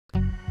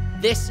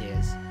This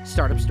is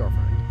Startup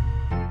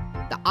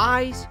Storefront. The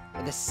eyes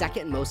are the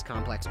second most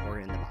complex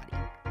organ in the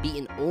body,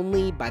 beaten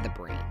only by the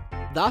brain.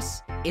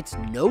 Thus, it's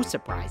no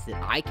surprise that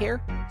eye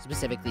care,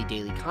 specifically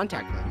daily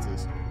contact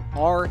lenses,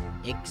 are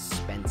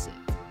expensive.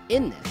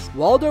 In this,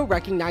 Waldo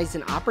recognized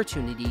an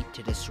opportunity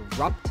to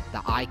disrupt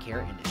the eye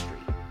care industry.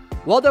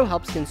 Waldo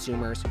helps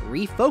consumers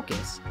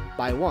refocus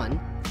by 1,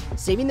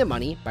 saving the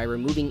money by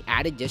removing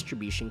added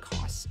distribution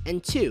costs,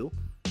 and 2,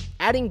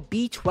 adding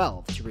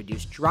B12 to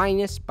reduce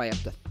dryness by up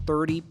to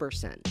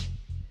 30%.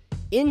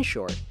 In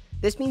short,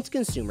 this means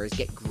consumers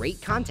get great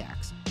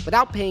contacts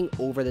without paying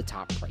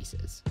over-the-top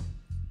prices.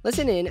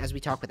 Listen in as we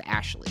talk with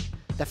Ashleigh,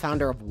 the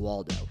founder of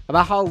Waldo,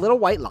 about how a little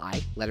white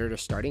lie led her to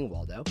starting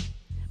Waldo,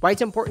 why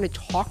it's important to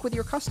talk with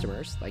your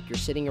customers like you're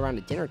sitting around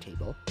a dinner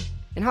table,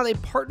 and how they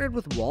partnered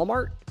with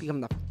Walmart to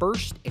become the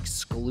first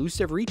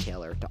exclusive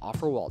retailer to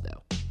offer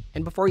Waldo.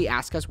 And before you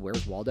ask us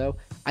where's Waldo,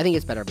 I think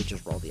it's better if we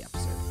just roll the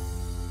episode.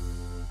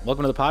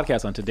 Welcome to the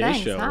podcast. On today's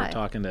show, Hi. we're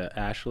talking to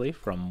Ashleigh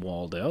from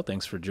Waldo.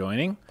 Thanks for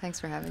joining. Thanks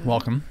for having me.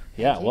 Welcome.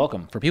 Yeah,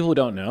 welcome. For people who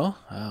don't know,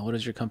 what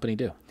does your company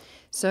do?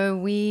 So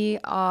we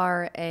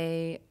are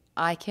a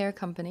eye care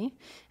company,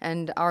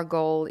 and our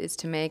goal is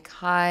to make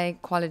high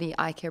quality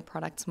eye care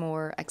products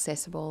more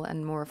accessible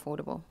and more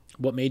affordable.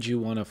 What made you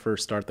want to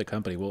first start the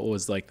company? What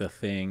was like the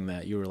thing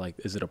that you were like,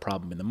 is it a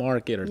problem in the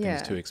market, or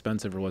things too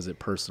expensive, or was it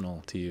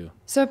personal to you?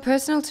 So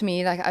personal to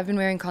me, like I've been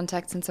wearing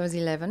contacts since I was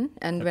 11,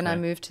 and when I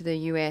moved to the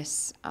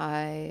US,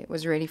 I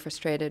was really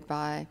frustrated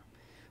by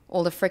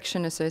all the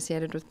friction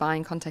associated with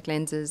buying contact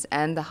lenses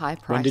and the high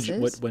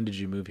prices. When did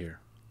you move here?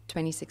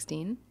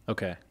 2016.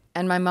 Okay.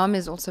 And my mum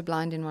is also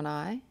blind in one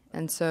eye.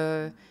 And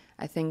so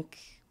I think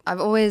I've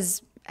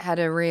always had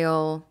a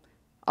real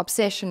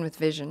obsession with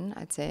vision,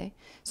 I'd say.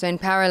 So in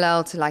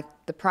parallel to like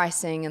the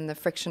pricing and the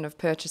friction of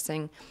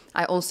purchasing,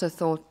 I also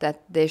thought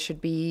that there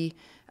should be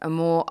a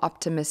more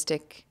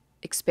optimistic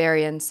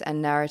experience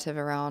and narrative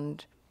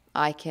around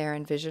eye care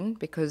and vision,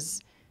 because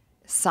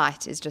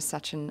sight is just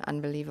such an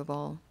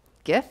unbelievable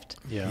gift.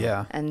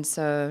 Yeah. And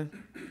so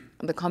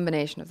the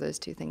combination of those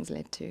two things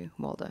led to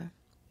Waldo.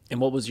 And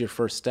what was your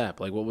first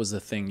step? Like, what was the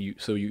thing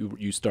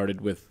you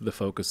started with the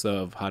focus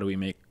of how do we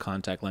make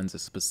contact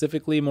lenses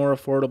specifically more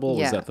affordable?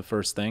 Yeah. Was that the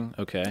first thing?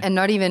 Okay. And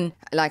not even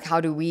like,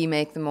 how do we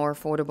make them more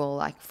affordable,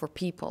 like for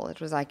people? It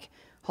was like,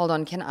 hold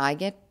on, can I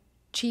get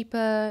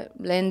cheaper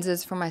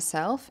lenses for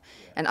myself?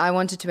 And I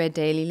wanted to wear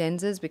daily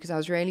lenses because I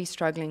was really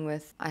struggling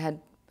with, I had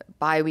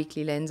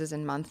bi-weekly lenses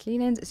and monthly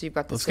lenses. So you've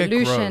got the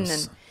solution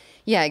and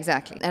yeah,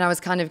 exactly. And I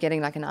was kind of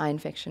getting like an eye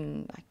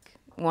infection, like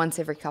once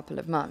every couple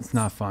of months. It's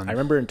not fun. I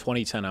remember in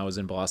 2010 I was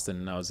in Boston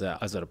and I was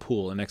at a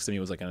pool, and next to me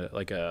was like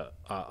a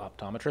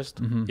optometrist.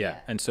 Mm-hmm. Yeah.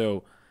 And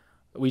so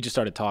we just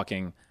started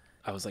talking.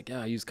 I was like,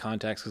 yeah, I use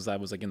contacts because I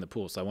was like in the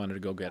pool, so I wanted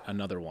to go get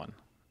another one.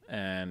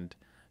 And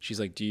she's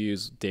like, do you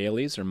use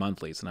dailies or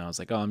monthlies? And I was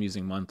like, oh, I'm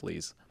using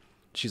monthlies.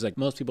 She's like,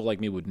 most people like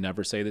me would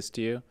never say this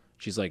to you.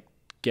 She's like,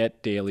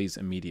 get dailies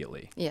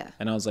immediately. Yeah.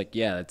 And I was like,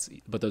 yeah,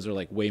 but those are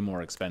like way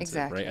more expensive,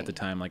 Exactly. right? At the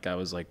time, like I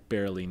was like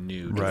barely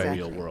new to the Right.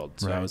 real world.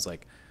 So I was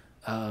like,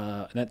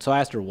 so I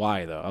asked her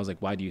why though. I was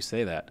like, why do you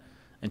say that?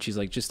 And she's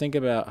like, just think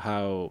about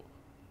how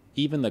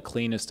even the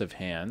cleanest of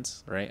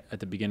hands, right,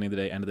 at the beginning of the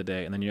day, end of the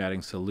day, and then you're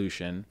adding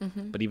solution,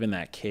 but even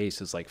that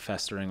case is like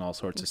festering all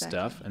sorts of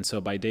stuff. And so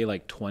by day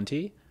like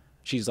 20,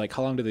 she's like,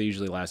 how long do they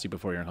usually last you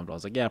before you're uncomfortable? I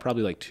was like, yeah,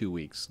 probably like 2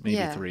 weeks,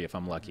 maybe 3 if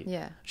I'm lucky.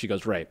 Yeah. She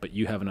goes, right, but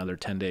you have another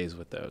 10 days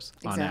with those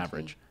on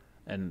average.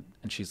 And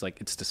she's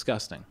like, it's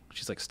disgusting.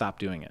 She's like, stop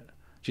doing it.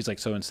 She's like,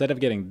 so instead of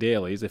getting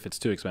dailies, if it's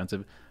too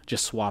expensive,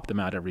 just swap them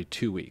out every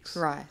 2 weeks.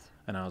 Right.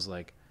 And I was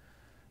like,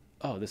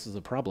 oh, this is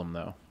a problem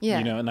though. Yeah.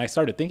 You know, and I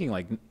started thinking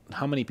like,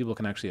 how many people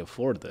can actually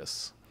afford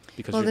this?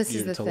 Because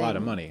it's a lot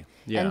of money.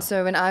 Yeah. And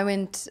so when I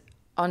went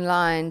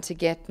online to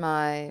get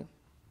my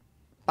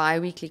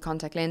bi-weekly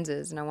contact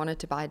lenses and I wanted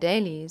to buy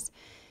dailies,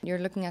 you're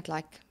looking at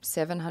like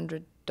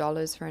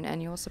 $700 for an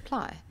annual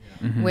supply,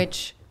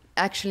 which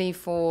actually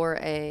for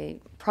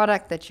a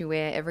product that you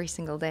wear every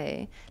single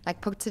day, like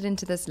puts it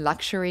into this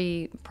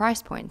luxury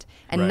price point,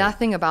 and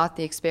nothing about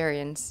the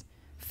experience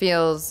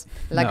feels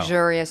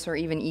luxurious or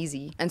even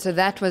easy. And so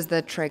that was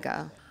the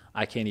trigger.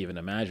 I can't even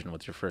imagine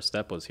what your first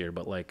step was here,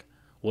 but like,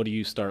 what do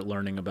you start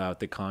learning about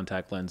the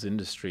contact lens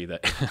industry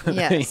that,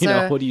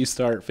 what do you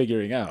start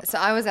figuring out? So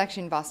I was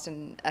actually in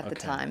Boston at the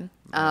time.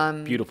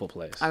 Beautiful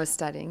place. I was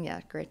studying,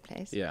 great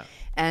place. Yeah.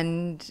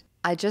 And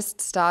I just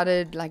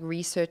started like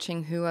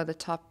researching who are the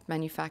top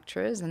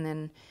manufacturers, and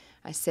then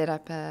I set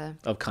up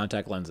of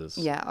contact lenses.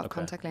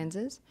 Contact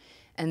lenses.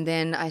 And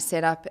then I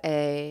set up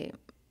a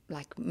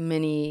like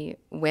mini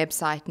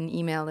website and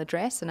email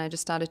address, and I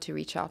just started to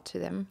reach out to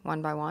them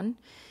one by one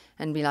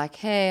and be like,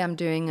 hey, I'm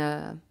doing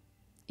a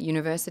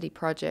university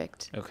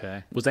project.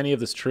 Okay. Was any of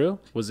this true?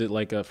 Was it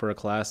like for a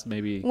class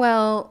maybe?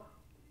 Well,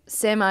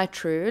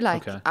 semi-true.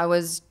 Like I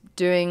was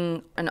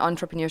doing an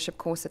entrepreneurship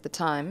course at the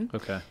time.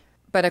 Okay.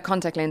 But a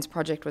contact lens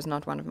project was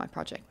not one of my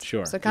projects.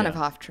 Sure. So kind of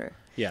half true.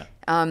 Yeah.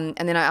 And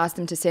then I asked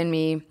them to send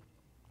me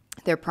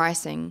their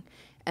pricing.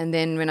 And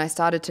then when I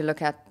started to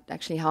look at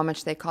actually how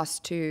much they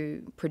cost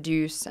to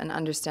produce and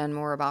understand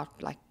more about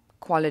like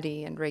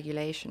quality and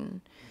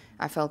regulation,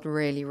 I felt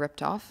really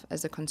ripped off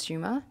as a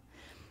consumer.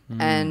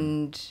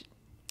 And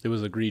it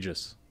was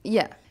egregious.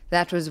 yeah,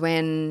 that was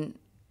when,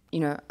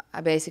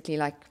 I basically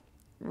like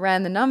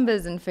ran the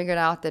numbers and figured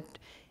out that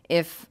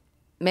if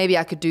maybe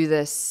I could do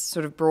this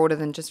sort of broader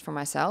than just for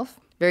myself,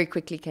 very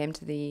quickly came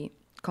to the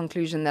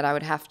conclusion that I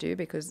would have to,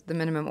 because the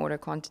minimum order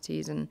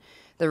quantities and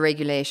the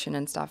regulation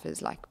and stuff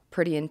is like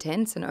pretty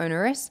intense and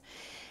onerous.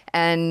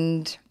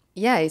 And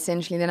yeah,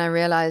 essentially then I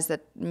realized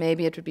that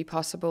maybe it would be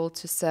possible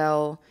to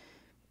sell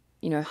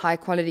high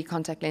quality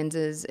contact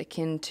lenses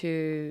akin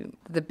to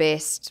the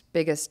best,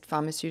 biggest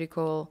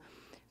pharmaceutical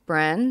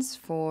brands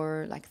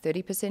for like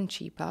 30%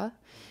 cheaper.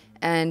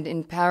 And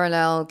in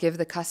parallel, give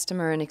the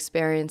customer an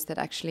experience that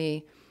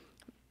actually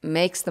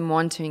makes them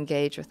want to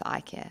engage with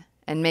eye care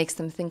and makes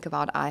them think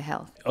about eye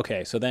health.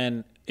 Okay, so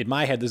then in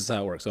my head, this is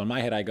how it works. So in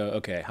my head, I go,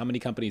 okay, how many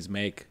companies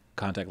make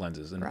contact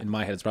lenses? And in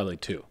my head, it's probably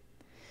 2.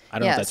 I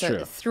don't know if that's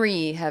true.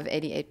 3 have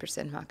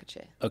 88% market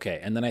share.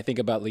 Okay, and then I think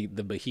about the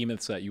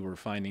behemoths that you were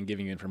finding,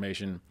 giving you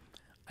information.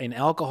 In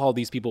alcohol,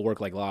 these people work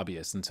like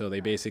lobbyists, and so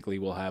they basically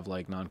will have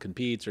like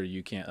non-competes, or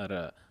you can't.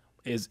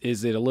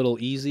 Is it a little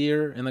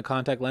easier in the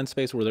contact lens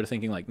space where they're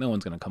thinking like no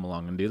one's going to come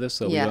along and do this,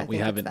 so they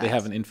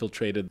haven't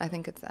infiltrated? I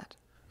think it's that.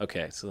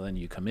 Okay, so then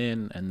you come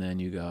in and then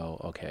you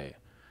go, okay,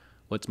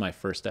 what's my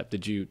first step?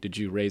 Did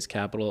you raise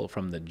capital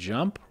from the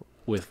jump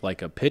with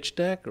like a pitch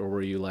deck, or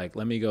were you like,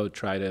 let me go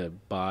try to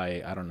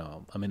buy, I don't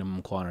know, a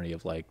minimum quantity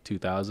of like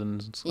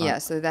 2,000? Yeah,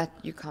 so that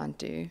you can't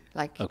do.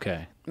 Like,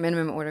 okay,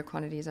 minimum order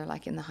quantities are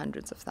like in the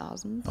hundreds of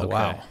thousands. Oh,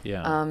 wow.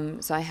 Yeah.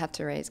 So I had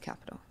to raise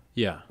capital.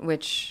 Yeah.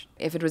 Which,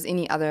 if it was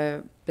any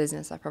other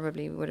business, I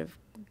probably would have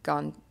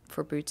gone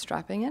for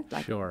bootstrapping it.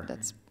 Like, sure.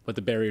 That's. But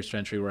the barriers to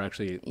entry were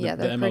actually the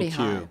they're MOQ pretty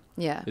high.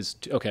 Yeah. is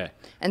okay.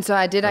 And so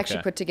I did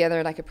actually put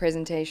together like a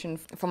presentation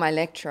for my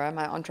lecturer,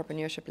 my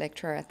entrepreneurship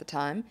lecturer at the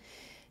time.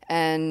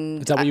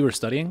 And is that what you were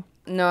studying?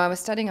 No, I was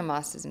studying a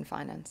master's in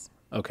finance.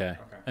 Okay.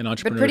 And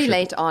entrepreneurship. But pretty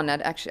late on.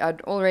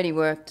 I'd already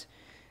worked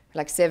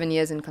like 7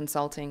 years in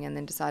consulting, and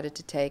then decided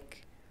to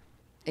take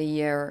a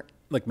year.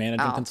 Like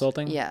management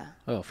consulting? Yeah.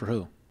 Oh, for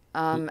who?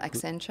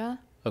 Accenture.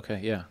 Okay,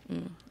 yeah.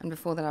 And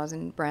before that, I was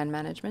in brand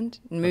management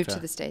and moved to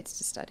the States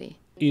to study.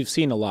 You've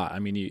seen a lot. I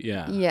mean,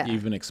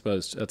 you've been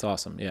exposed. That's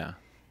awesome. Yeah.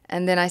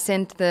 And then I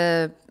sent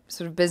the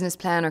sort of business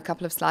plan or a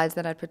couple of slides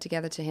that I'd put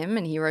together to him,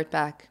 and he wrote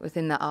back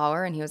within the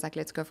hour, and he was like,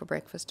 let's go for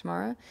breakfast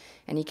tomorrow.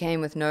 And he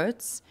came with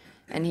notes,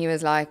 and he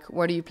was like,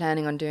 what are you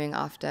planning on doing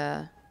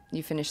after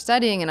you finish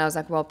studying? And I was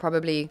like, well,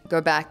 probably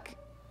go back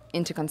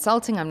into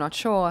consulting. I'm not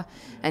sure.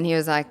 And he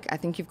was like, I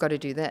think you've got to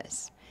do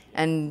this.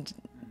 And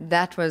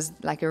that was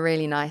like a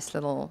really nice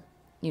little,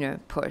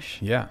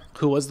 push. Yeah.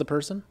 Who was the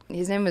person?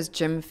 His name was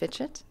Jim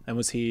Fitchett. And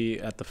was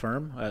he at the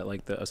firm, at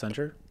like the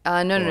Accenture?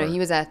 No. He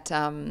was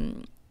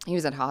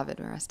at Harvard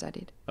where I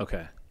studied.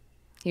 Okay.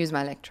 He was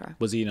my lecturer.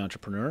 Was he an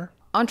entrepreneur?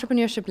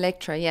 Entrepreneurship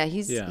lecturer. Yeah.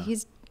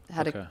 He's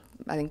had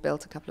I think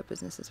built a couple of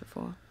businesses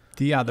before.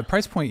 The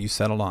price point you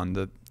settled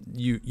on,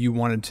 you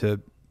wanted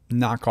to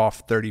knock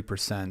off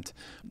 30%.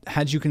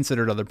 Had you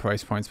considered other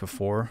price points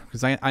before?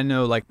 Because I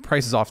know like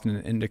price is often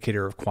an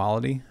indicator of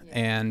quality. Yeah.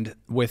 And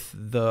with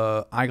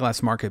the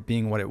eyeglass market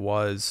being what it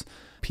was,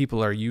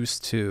 people are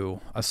used to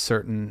a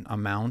certain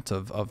amount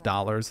of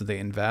dollars that they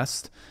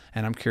invest.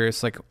 And I'm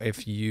curious, like,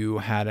 if you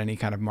had any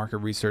kind of market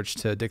research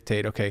to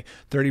dictate, okay,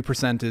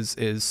 30%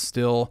 is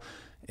still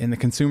in the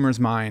consumer's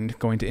mind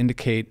going to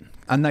indicate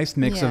a nice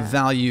mix of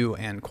value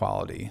and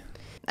quality.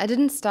 I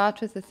didn't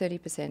start with the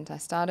 30%. I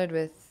started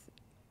with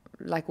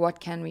like, what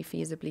can we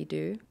feasibly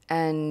do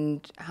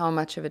and how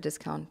much of a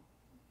discount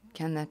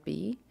can that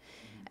be?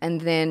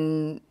 And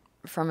then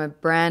from a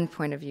brand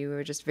point of view, we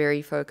were just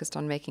very focused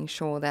on making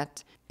sure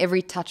that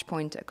every touch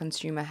point a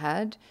consumer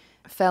had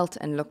felt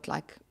and looked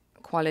like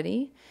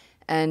quality,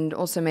 and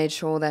also made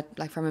sure that,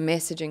 like, from a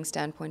messaging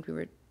standpoint, we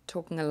were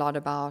talking a lot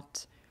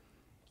about,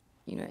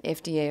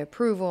 FDA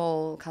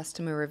approval,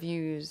 customer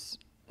reviews,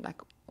 like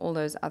all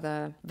those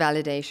other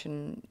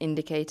validation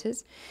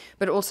indicators.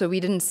 But also we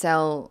didn't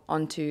sell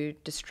onto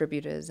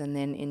distributors and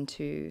then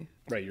into...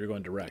 Right, you're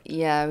going direct.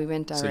 Yeah, we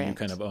went direct. So you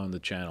kind of own the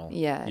channel.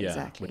 Yeah,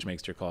 exactly. Which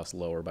makes your costs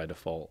lower by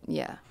default.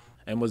 Yeah.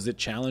 And was it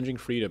challenging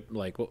for you to,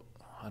 like, well,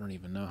 I don't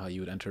even know how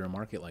you would enter a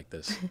market like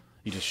this.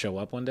 You just show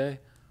up one day?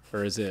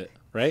 Or is it,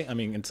 right? I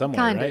mean, in some way,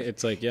 right?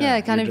 It's like, you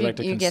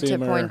get to a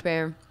point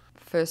where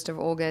 1st of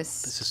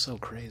August. This is so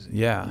crazy.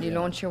 Yeah. You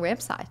launch your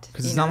website.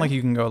 Because it's not like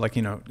you can go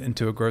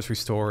into a grocery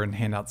store and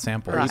hand out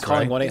samples. Are you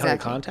calling 1-800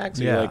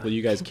 contacts? Are you like, will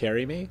you guys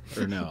carry me?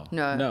 Or no?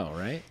 No. No,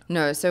 right?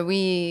 No. So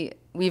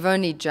we've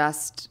only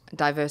just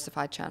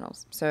diversified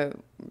channels. So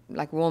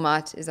like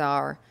Walmart is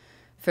our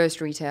first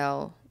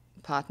retail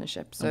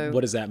partnership. So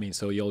what does that mean?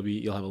 So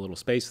you'll have a little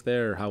space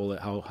there, or how will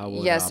it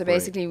operate? So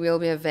basically we'll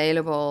be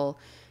available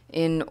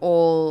in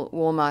all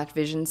Walmart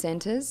vision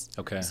centers.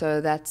 Okay.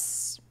 So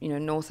that's,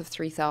 north of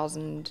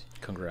 3,000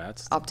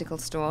 Congrats. optical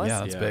stores. Yeah,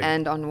 that's big.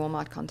 And on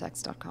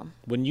walmartcontacts.com.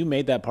 When you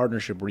made that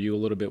partnership, were you a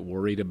little bit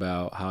worried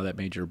about how that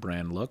made your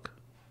brand look?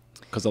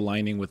 Because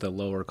aligning with a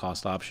lower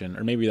cost option,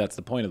 or maybe that's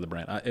the point of the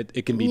brand.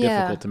 It can be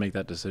difficult to make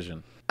that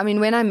decision. I mean,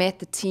 when I met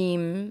the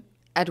team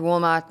at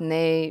Walmart and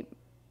they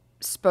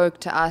spoke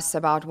to us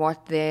about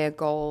what their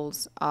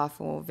goals are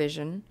for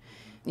vision,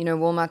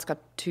 Walmart's got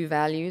two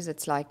values.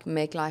 It's like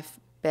make life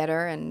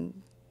better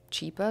and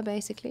cheaper,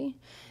 basically.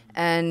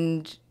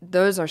 And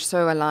those are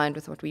so aligned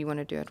with what we want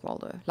to do at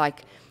Waldo.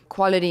 Like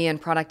quality and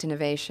product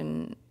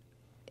innovation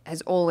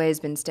has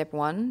always been step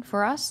one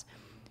for us.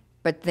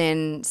 But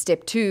then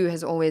step two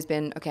has always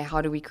been, okay,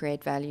 how do we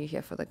create value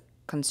here for the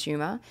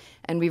consumer?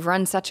 And we've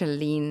run such a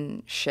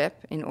lean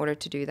ship in order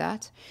to do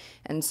that.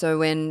 And so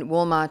when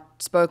Walmart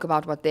spoke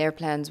about what their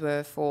plans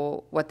were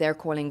for what they're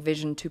calling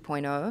Vision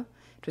 2.0,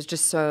 it was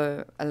just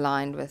so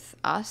aligned with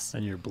us.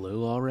 And you're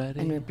blue already?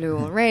 And we're blue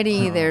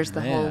already. There's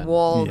the whole man.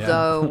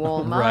 Waldo,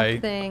 Walmart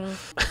Right. thing.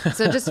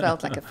 So it just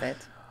felt like a fit.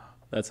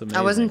 That's amazing.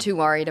 I wasn't too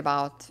worried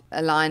about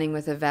aligning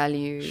with a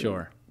value player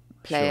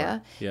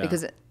Sure. Yeah.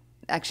 because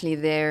actually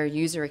their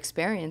user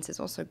experience is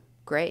also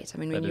great. I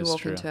mean, when That you is walk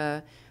true. into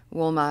a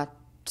Walmart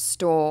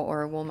store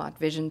or a Walmart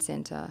Vision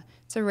Center,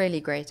 it's a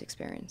really great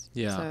experience.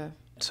 Yeah.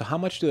 So how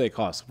much do they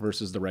cost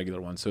versus the regular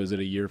one? So is it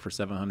a year for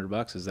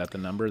 $700? Is that the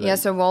number? Yeah,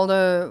 so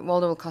Waldo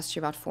will cost you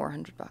about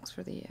 $400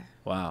 for the year.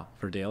 Wow.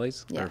 For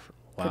dailies? Yeah,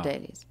 Wow. for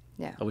dailies.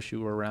 Yeah. I wish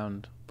you were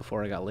around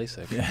before I got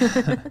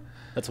LASIK.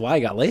 That's why I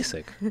got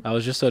LASIK. I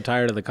was just so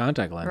tired of the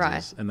contact lenses.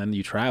 Right. And then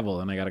you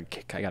travel, and I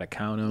gotta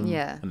count them.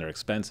 Yeah. And they're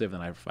expensive.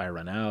 And if I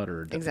run out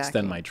or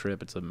extend my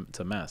trip, it's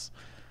a mess.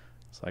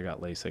 So I got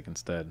LASIK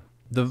instead.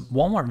 The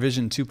Walmart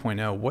Vision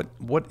 2.0,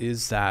 what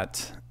is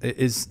that?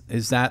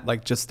 Is that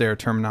like just their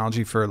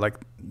terminology for like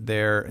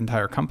their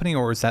entire company,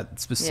 or is that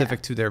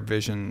specific to their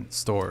Vision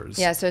stores?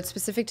 Yeah, so it's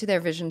specific to their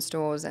Vision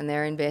stores, and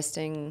they're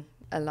investing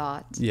a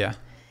lot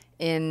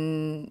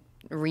in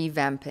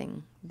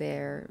revamping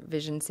their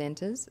Vision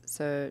centers,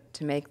 so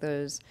to make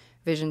those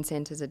Vision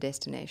centers a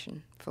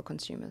destination for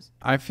consumers.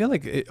 I feel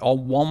like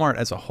Walmart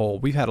as a whole,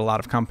 we've had a lot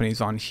of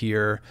companies on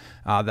here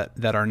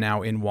that are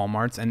now in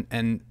Walmarts,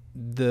 and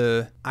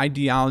the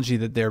ideology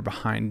that they're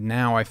behind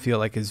now, I feel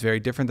like, is very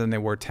different than they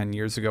were 10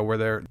 years ago, where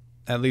they're,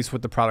 at least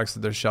with the products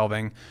that they're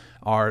shelving,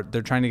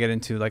 they're trying to get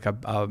into like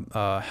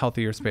a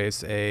healthier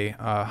space, a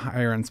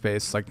higher end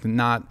space, like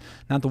not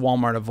the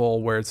Walmart of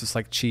old where it's just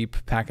like cheap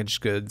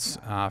packaged goods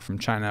from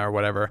China or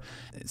whatever.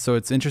 So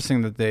it's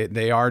interesting that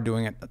they are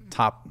doing a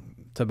top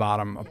to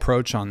bottom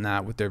approach on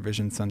that with their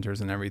vision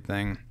centers and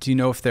everything. Do you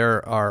know if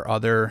there are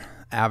other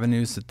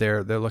avenues that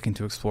they're looking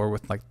to explore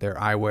with like their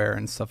eyewear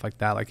and stuff like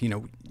that? Like,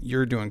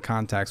 you're doing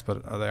contacts,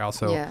 but are they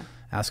also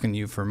asking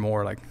you for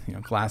more like,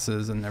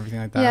 glasses and everything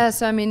like that? Yeah,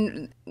 so I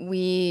mean,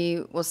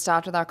 we will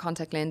start with our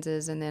contact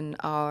lenses, and then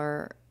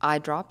our eye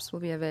drops will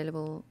be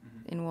available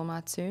in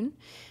Walmart soon.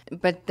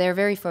 But they're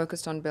very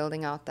focused on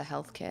building out the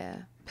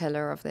healthcare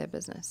pillar of their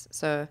business.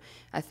 So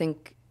I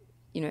think,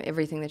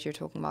 everything that you're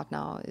talking about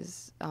now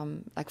is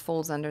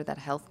falls under that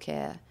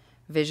healthcare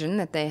vision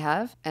that they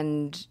have.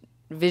 And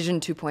Vision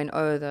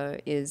 2.0, though,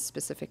 is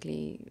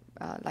specifically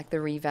like the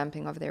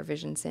revamping of their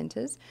vision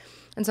centers.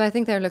 And so I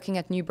think they're looking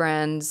at new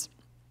brands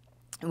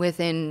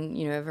within,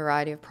 a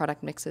variety of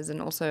product mixes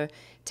and also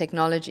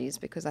technologies,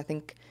 because I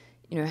think,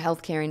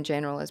 healthcare in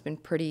general has been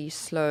pretty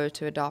slow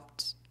to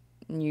adopt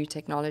new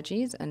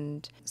technologies.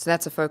 And so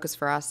that's a focus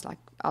for us, like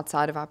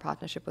outside of our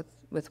partnership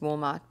with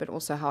Walmart, but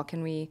also how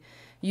can we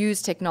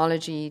use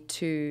technology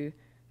to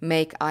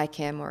make eye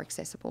care more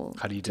accessible.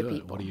 How do you do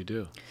it? What do you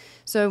do?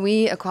 So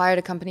we acquired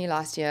a company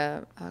last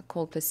year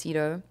called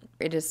Placido.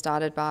 It is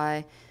started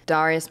by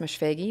Darius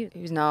Mashfegi,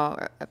 who's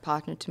now a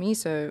partner to me.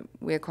 So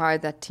we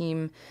acquired that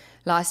team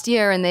last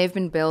year, and they've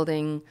been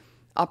building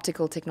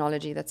optical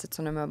technology that sits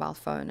on a mobile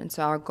phone. And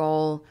so our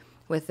goal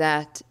with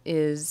that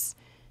is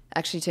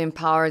actually to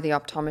empower the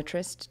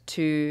optometrist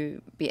to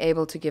be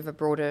able to give a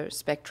broader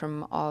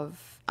spectrum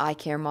of eye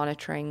care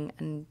monitoring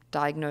and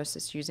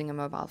diagnosis using a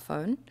mobile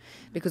phone.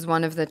 Because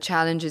one of the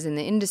challenges in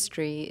the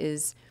industry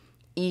is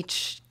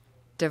each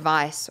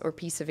device or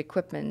piece of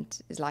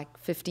equipment is like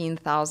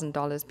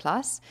 $15,000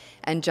 plus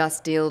and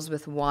just deals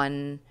with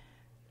one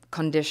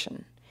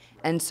condition.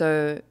 And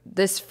so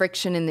this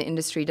friction in the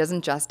industry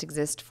doesn't just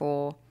exist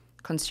for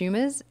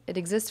consumers, it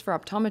exists for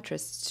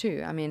optometrists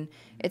too. I mean,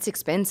 it's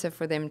expensive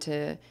for them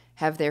to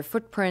have their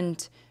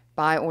footprint,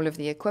 buy all of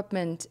the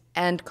equipment,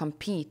 and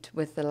compete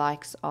with the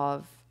likes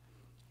of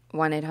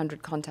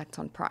 1-800 contacts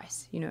on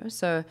price,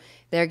 So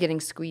they're getting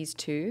squeezed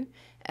too.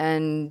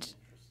 And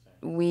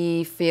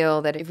we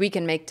feel that if we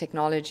can make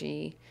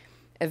technology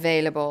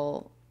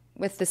available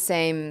with the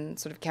same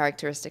sort of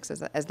characteristics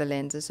as the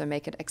lenses, so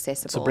make it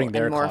accessible bring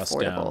their and more costs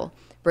affordable, down.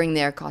 Bring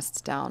their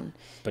costs down.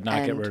 But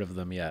not get rid of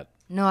them yet.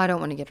 No, I don't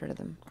want to get rid of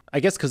them. I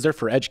guess because they're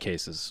for edge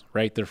cases,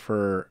 right? They're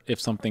for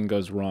if something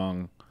goes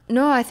wrong.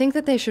 No, I think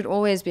that they should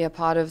always be a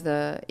part of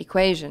the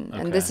equation.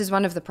 Okay. And this is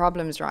one of the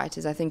problems, right,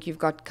 is I think you've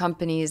got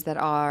companies that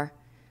are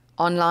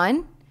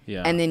online,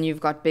 Yeah. and then you've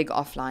got big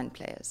offline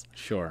players.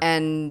 Sure.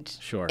 And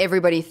Sure.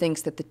 everybody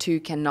thinks that the two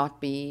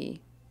cannot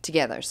be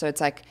together. So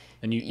it's like...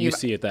 And you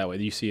see it that way.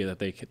 You see it that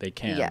they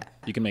can. Yeah.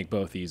 You can make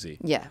both easy.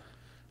 Yeah.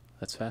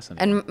 That's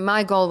fascinating. And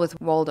my goal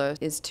with Waldo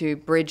is to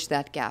bridge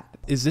that gap.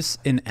 Is this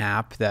an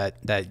app that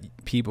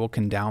people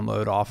can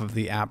download off of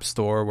the App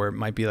Store, where it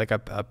might be like a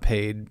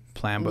paid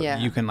plan, but Yeah.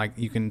 you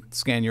can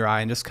scan your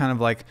eye and just kind of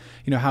like,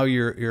 you know, how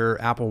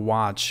your Apple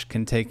Watch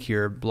can take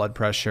your blood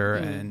pressure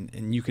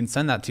and you can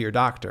send that to your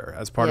doctor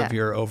as part of Yeah.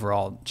 your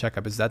overall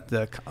checkup. Is that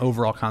the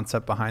overall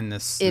concept behind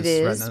this? It this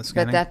is, retina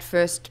scanning? but that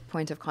first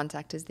point of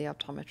contact is the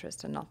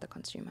optometrist and not the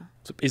consumer.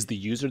 So is the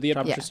user the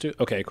optometrist too?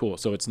 Okay, cool.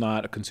 So it's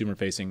not a consumer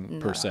facing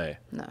per se.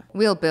 No,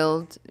 we'll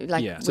build,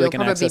 like, Yeah, so they we'll can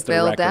probably access the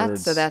build that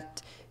records. so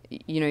that,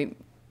 you know,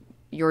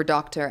 your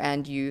doctor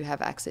and you have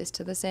access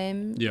to the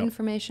same Yep.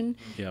 information.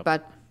 Yep.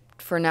 But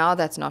for now,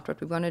 that's not what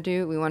we want to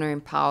do. We want to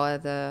empower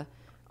the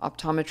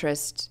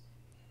optometrist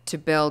to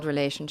build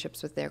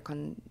relationships with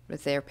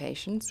their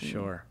patients and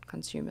Sure.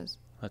 consumers.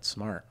 That's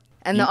smart.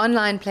 And the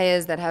online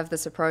players that have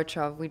this approach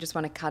of, we just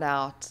want to cut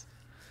out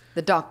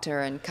the doctor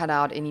and cut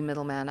out any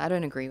middleman, I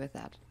don't agree with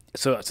that.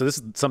 So this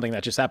is something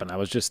that just happened. I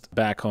was just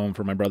back home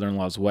for my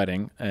brother-in-law's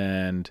wedding,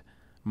 and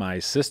my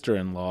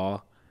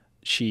sister-in-law,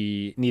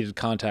 she needed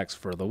contacts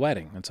for the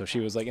wedding. And so she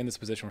was like in this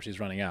position where she's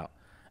running out.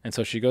 And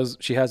so she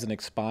has an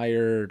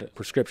expired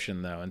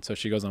prescription though. And so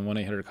she goes on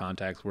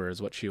 1-800-CONTACTS, where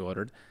is what she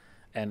ordered.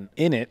 And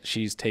in it,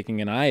 she's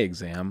taking an eye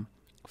exam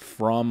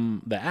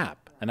from the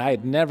app. And I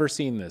had never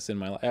seen this in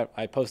my life.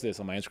 I posted this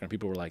on my Instagram.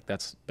 People were like,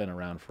 that's been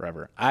around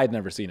forever. I had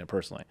never seen it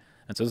personally.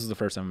 And so this is the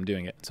first time I'm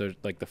doing it. So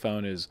like the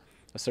phone is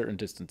a certain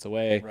distance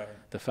away. Right.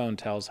 The phone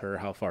tells her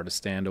how far to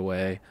stand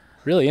away.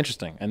 Really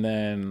interesting. And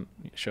then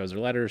it shows her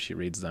letters. She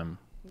reads them.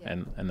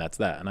 Yeah. And that's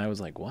that. And I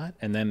was like, what?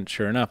 And then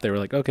sure enough, they were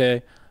like,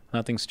 okay,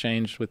 nothing's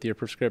changed with your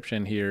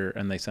prescription here.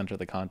 And they sent her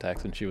the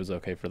contacts and she was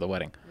okay for the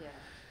wedding. Yeah.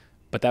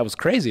 But that was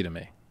crazy to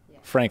me,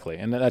 frankly.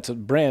 And that's a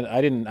brand, I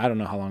don't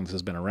know how long this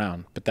has been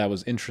around, but that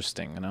was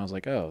interesting. And I was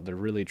like, oh, they're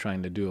really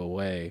trying to do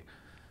away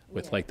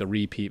with like the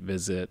repeat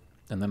visit.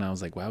 And then I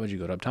was like, why would you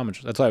go to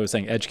optometrist? That's why I was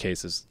saying edge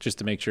cases, just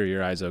to make sure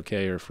your eye's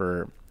okay, or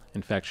for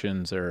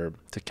infections, or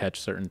to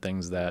catch certain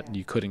things that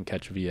you couldn't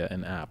catch via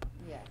an app.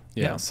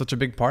 Yeah, such a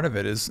big part of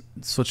it is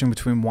switching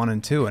between 1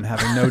 and 2 and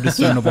having no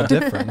discernible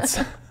difference.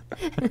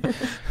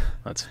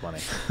 That's funny.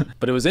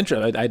 But it was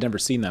interesting. I'd never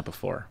seen that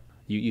before.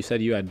 You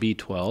said you had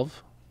B12.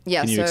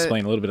 Yeah. Can you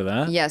explain a little bit of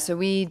that? Yeah, so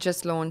we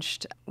just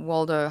launched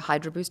Waldo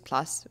Hydro Boost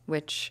Plus,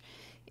 which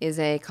is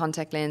a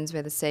contact lens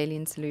where the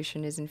saline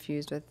solution is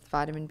infused with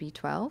vitamin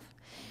B12.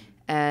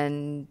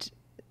 And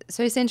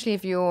so essentially,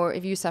 if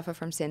you suffer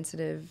from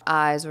sensitive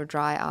eyes or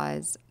dry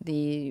eyes,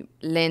 the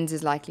lens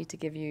is likely to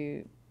give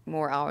you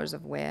more hours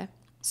of wear.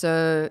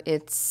 So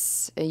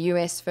it's a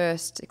US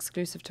first,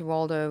 exclusive to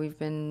Waldo. We've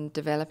been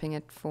developing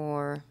it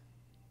for,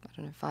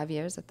 5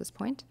 years at this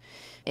point.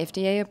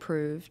 FDA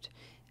approved.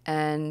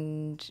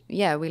 And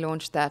yeah, we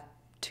launched that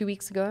 2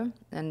 weeks ago.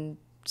 And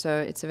so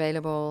it's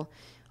available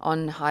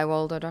on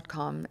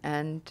highwaldo.com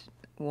and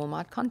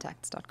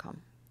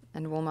walmartcontacts.com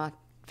and Walmart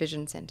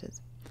Vision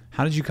Centers.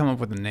 How did you come up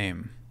with the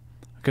name?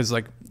 Because,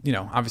 like, you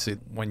know, obviously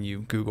when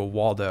you Google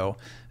Waldo,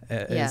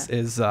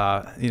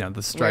 the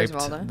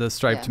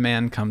striped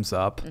man comes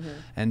up. Mm-hmm.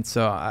 And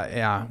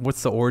so,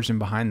 what's the origin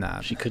behind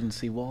that? She couldn't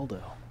see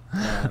Waldo. No,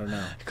 I don't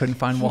know. Couldn't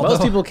find Waldo.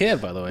 Most people can,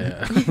 by the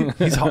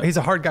way. He's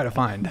a hard guy to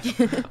find.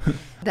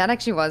 That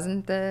actually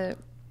wasn't the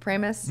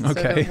premise.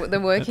 Okay. So the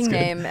working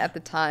name at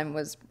the time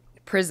was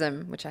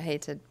Prism, which I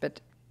hated,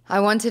 but I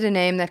wanted a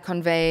name that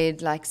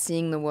conveyed like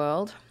seeing the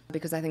world,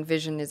 because I think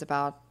vision is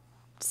about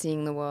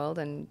seeing the world.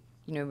 And,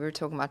 you know, we were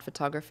talking about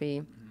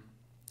photography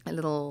a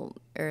little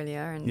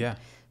earlier. And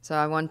so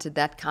I wanted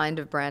that kind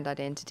of brand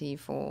identity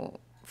for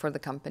the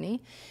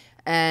company.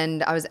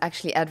 And I was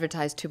actually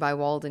advertised to by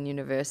Walden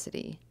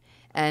University.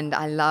 And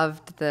I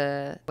loved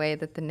the way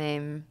that the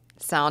name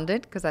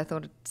sounded, because I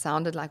thought it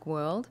sounded like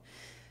world,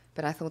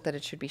 but I thought that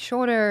it should be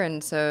shorter.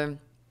 And so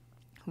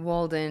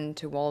Walden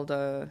to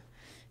Waldo,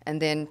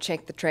 and then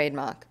check the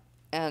trademark.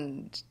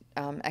 And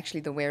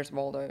actually the Where's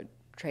Waldo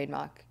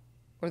trademark,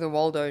 or the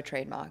Waldo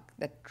trademark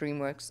that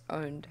DreamWorks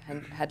owned,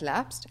 had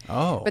lapsed.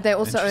 Oh, but they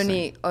also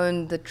only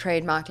own the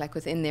trademark like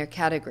within their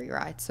category,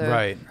 right?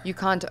 So you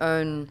can't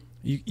own...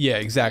 Yeah,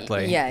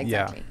 exactly. Yeah,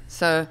 exactly. Yeah.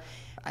 So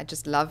I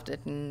just loved it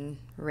and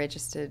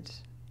registered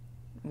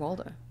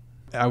Waldo.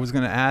 I was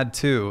going to add,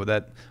 too,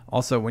 that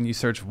also when you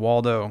search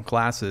Waldo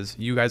glasses,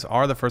 you guys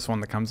are the first one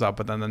that comes up,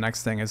 but then the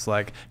next thing is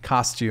like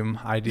costume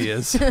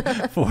ideas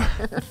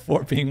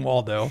for being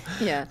Waldo.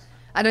 Yeah.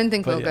 I don't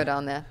think we'll go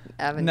down that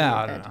avenue.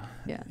 No.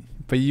 Yeah.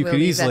 But you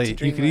could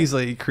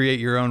easily create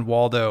your own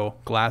Waldo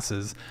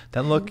glasses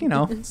that look, you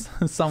know,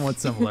 somewhat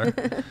similar.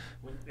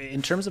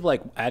 In terms of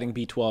like adding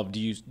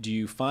B12, do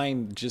you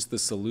find just the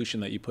solution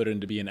that you put in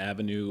to be an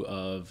avenue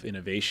of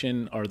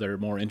innovation? Are there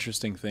more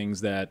interesting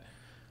things that,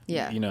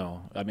 you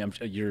know, I mean,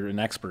 you're an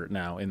expert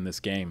now in this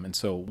game. And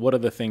so what are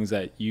the things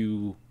that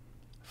you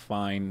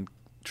find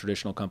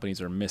traditional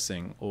companies are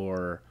missing,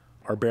 or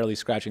are barely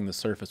scratching the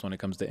surface when it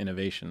comes to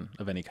innovation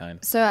of any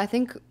kind. So I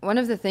think one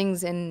of the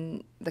things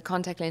in the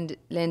contact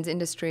lens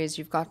industry is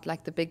you've got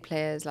like the big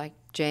players like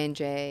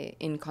J&J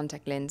in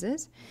contact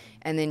lenses,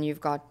 and then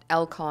you've got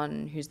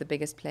Alcon, who's the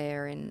biggest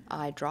player in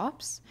eye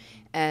drops.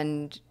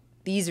 And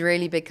these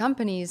really big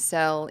companies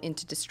sell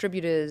into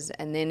distributors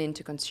and then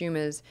into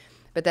consumers,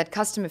 but that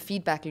customer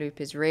feedback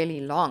loop is really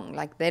long.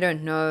 Like they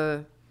don't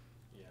know,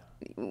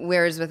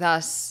 whereas with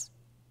us,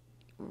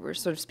 we're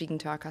sort of speaking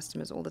to our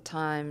customers all the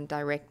time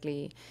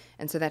directly.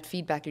 And so that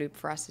feedback loop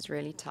for us is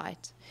really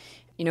tight.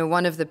 You know,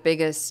 one of the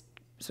biggest,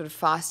 sort of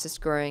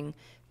fastest growing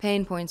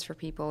pain points for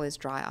people is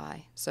dry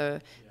eye. So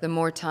the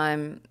more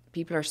time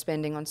people are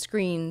spending on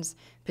screens,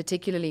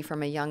 particularly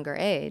from a younger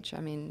age.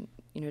 I mean,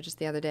 you know, just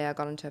the other day I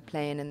got onto a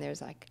plane and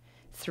there's like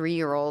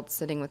 3-year-olds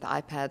sitting with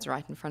iPads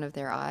right in front of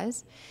their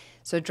eyes.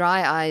 So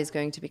dry eye is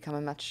going to become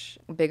a much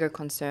bigger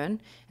concern.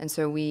 And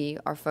so we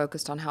are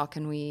focused on how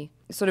can we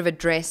sort of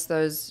address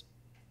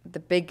the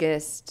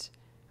biggest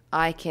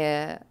eye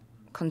care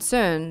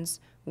concerns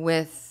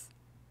with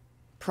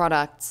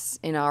products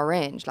in our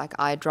range, like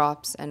eye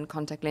drops and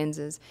contact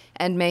lenses,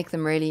 and make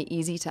them really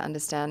easy to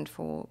understand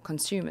for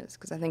consumers.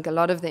 Because I think a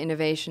lot of the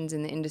innovations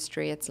in the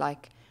industry, it's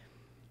like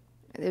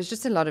there's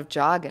just a lot of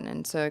jargon,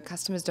 and so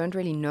customers don't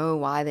really know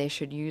why they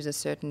should use a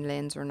certain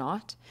lens or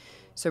not.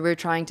 So we're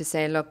trying to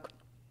say, look,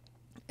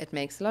 it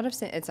makes a lot of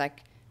sense. It's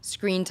like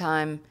screen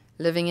time,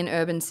 living in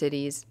urban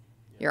cities,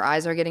 your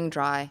eyes are getting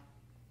dry.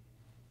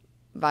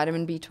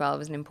 Vitamin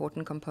B12 is an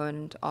important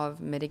component of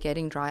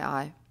mitigating dry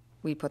eye.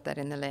 We put that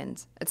in the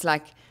lens. It's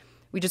like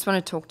we just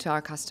want to talk to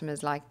our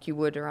customers like you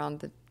would around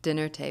the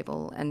dinner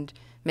table and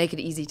make it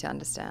easy to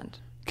understand.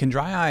 Can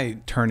dry eye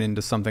turn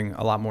into something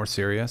a lot more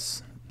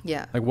serious?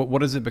 Yeah. Like what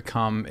does it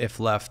become if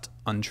left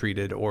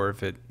untreated, or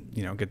if it,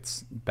 you know,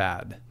 gets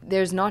bad?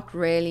 There's not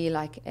really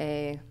like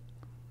a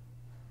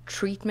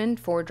treatment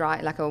for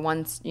dry, like a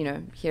once, you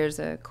know, here's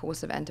a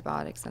course of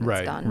antibiotics and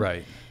it's done.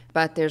 Right.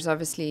 But there's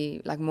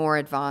obviously like more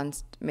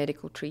advanced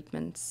medical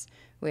treatments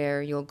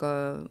where you'll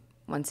go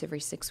once every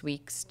 6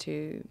 weeks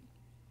to,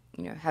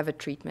 you know, have a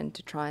treatment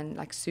to try and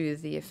like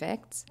soothe the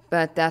effects.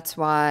 But that's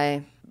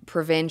why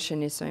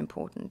prevention is so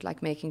important,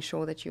 like making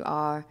sure that you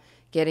are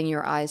getting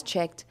your eyes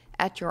checked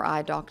at your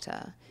eye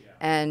doctor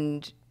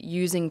and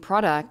using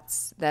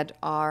products that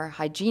are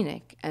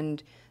hygienic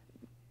and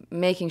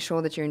making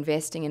sure that you're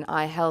investing in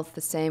eye health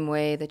the same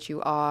way that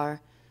you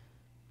are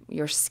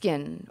your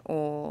skin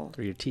or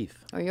your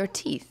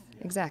teeth.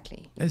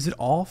 Exactly. Is it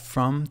all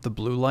from the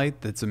blue light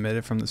that's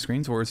emitted from the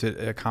screens, or is it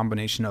a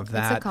combination of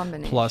that It's a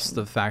combination. plus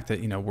the fact that,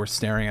 you know, we're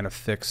staring at a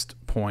fixed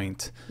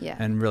point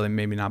and really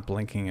maybe not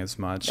blinking as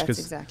much? That's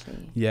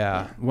exactly.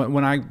 Yeah.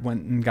 When I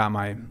went and got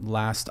my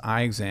last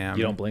eye exam,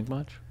 You don't blink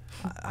much?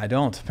 I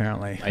don't,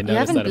 apparently. I You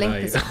noticed haven't that about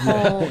blinked you. this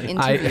whole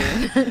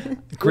interview.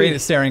 Great at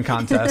staring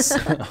contests,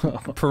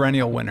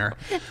 perennial winner.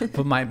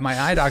 But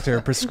my eye doctor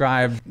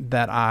prescribed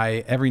that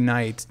I every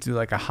night do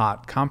like a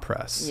hot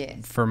compress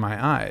for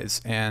my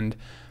eyes. And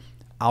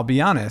I'll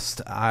be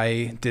honest,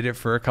 I did it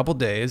for a couple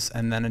days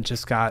and then it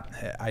just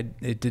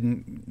it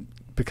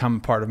didn't become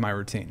part of my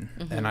routine.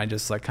 And I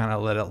just like kind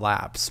of let it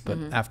lapse. But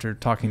after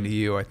talking to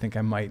you, I think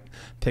I might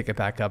pick it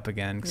back up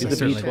again. The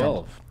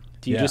B12.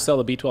 Do you just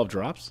sell the B12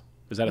 drops?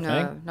 Is that a thing?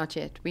 No, not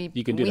yet.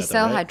 You can do we that,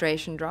 sell though, right?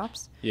 hydration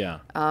drops. Yeah,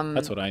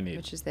 that's what I need.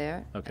 Which is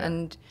there. Okay.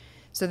 And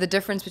so the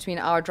difference between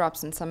our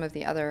drops and some of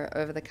the other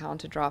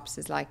over-the-counter drops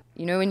is like,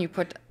 you know, when you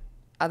put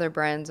other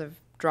brands of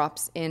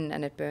drops in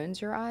and it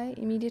burns your eye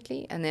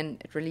immediately and then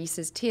it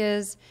releases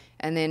tears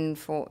and then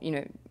for, you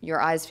know,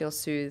 your eyes feel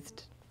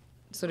soothed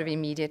sort of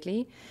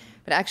immediately.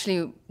 But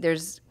actually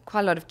there's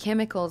quite a lot of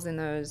chemicals in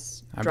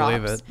those drops. I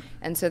believe it.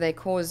 And so they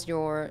cause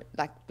your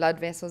like blood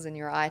vessels in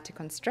your eye to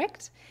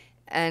constrict,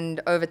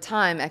 and over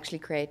time actually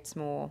creates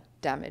more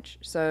damage.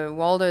 So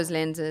Waldo's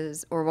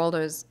lenses, or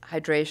Waldo's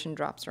hydration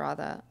drops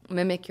rather,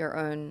 mimic your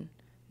own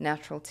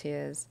natural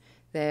tears.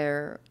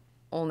 They're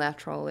all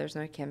natural, there's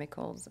no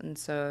chemicals. And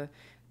so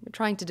we're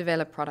trying to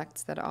develop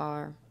products that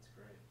are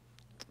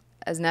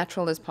as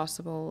natural as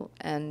possible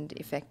and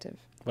effective.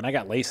 When I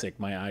got LASIK,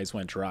 my eyes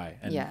went dry.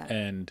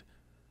 And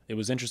it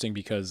was interesting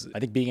because I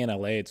think being in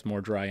LA, it's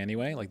more dry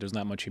anyway. Like there's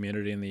not much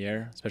humidity in the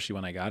air, especially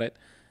when I got it.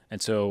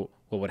 And so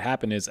what would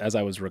happen is as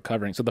I was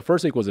recovering, so the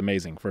first week was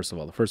amazing, first of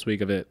all. The first week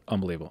of it,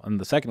 unbelievable.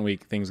 And the second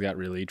week, things got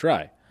really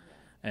dry.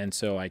 And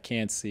so I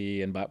can't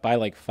see. And by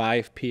like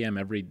 5 p.m.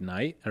 every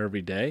night or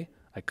every day,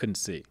 I couldn't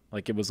see.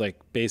 Like it was like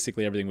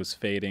basically everything was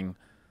fading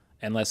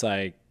unless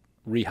I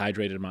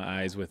rehydrated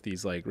my eyes with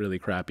these like really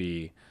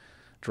crappy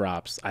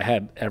drops. I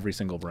had every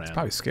single brand. It's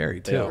probably scary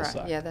They too. all Right.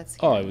 suck. Yeah, that's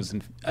Oh,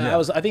 scary.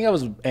 I think I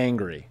was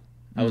angry.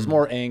 I was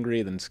more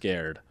angry than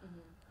scared.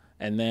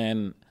 And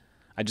then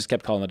I just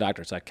kept calling the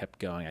doctor. So I kept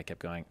going.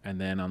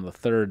 And then on the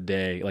third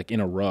day, like in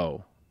a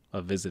row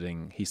of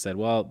visiting, he said,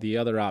 well, the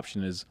other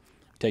option is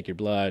take your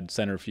blood,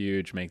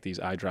 centrifuge, make these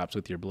eye drops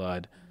with your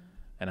blood.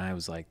 And I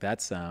was like,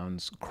 that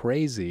sounds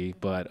crazy,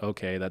 but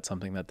okay, that's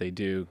something that they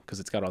do because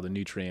it's got all the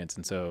nutrients.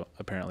 And so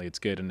apparently it's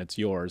good and it's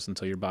yours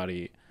until your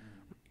body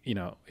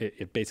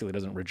it basically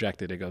doesn't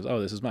reject it. It goes, oh,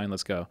 this is mine,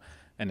 let's go.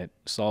 And it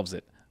solves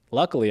it.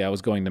 Luckily, I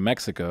was going to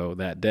Mexico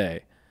that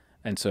day.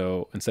 And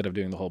so instead of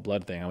doing the whole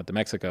blood thing, I went to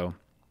Mexico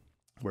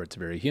where it's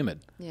very humid.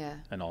 Yeah.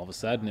 And all of a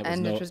sudden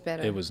it was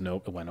better.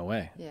 It went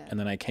away. Yeah. And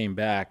then I came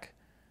back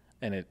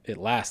and it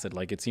lasted.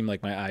 Like, it seemed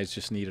like my eyes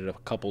just needed a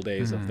couple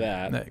days of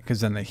that.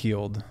 Because then they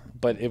healed.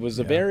 But it was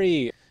a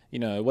very,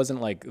 it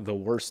wasn't like the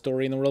worst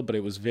story in the world, but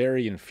it was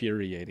very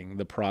infuriating,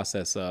 the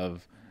process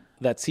of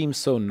that seems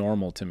so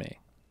normal to me.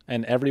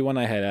 And everyone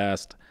I had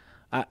asked,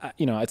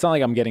 it's not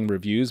like I'm getting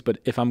reviews, but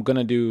if I'm going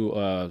to do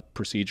a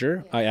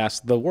procedure, I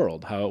ask the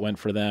world how it went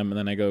for them. And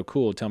then I go,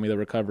 cool, tell me the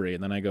recovery.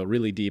 And then I go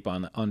really deep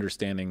on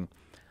understanding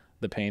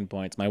the pain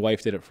points. My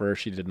wife did it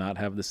first. She did not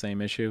have the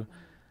same issue.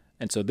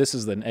 And so this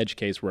is an edge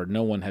case where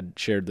no one had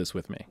shared this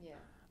with me,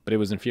 but it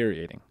was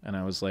infuriating. And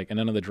I was like, and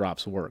none of the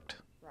drops worked.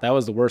 Right. That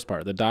was the worst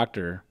part. The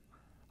doctor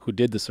who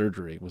did the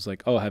surgery was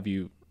like, oh, do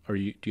you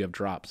have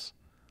drops?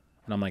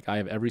 And I'm like, I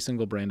have every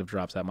single brand of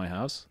drops at my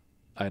house.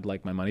 I'd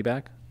like my money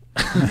back.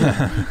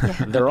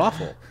 They're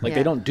awful. Like,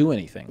 they don't do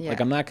anything.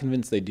 Like, I'm not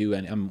convinced they do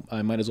any.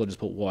 I might as well just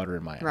put water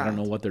in my eye. I don't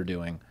know what they're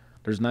doing.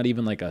 There's not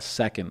even like a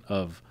second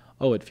of,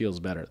 oh, it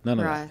feels better. None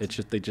of that. It's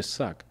just, they just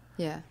suck.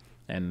 Yeah.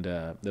 And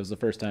that was the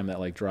first time that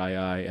like dry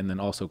eye and then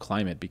also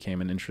climate became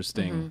an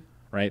interesting,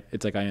 right?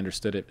 It's like I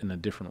understood it in a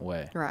different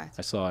way. Right.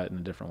 I saw it in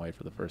a different way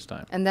for the first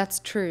time. And that's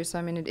true. So,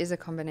 I mean, it is a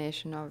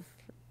combination of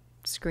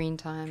screen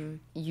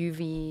time,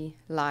 UV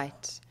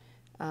light,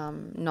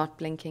 not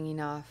blinking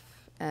enough,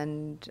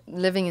 and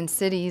living in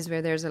cities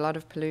where there's a lot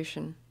of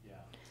pollution. Yeah.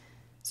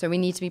 So we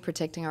need to be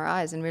protecting our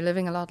eyes, and we're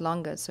living a lot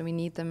longer, so we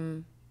need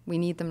them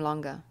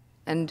longer.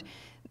 And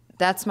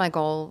that's my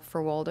goal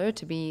for Waldo,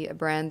 to be a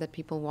brand that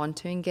people want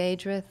to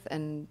engage with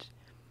and,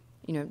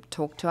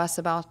 talk to us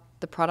about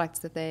the products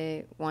that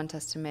they want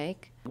us to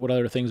make. What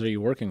other things are you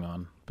working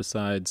on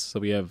besides, so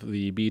we have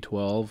the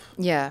B12?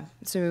 Yeah,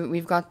 so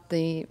we've got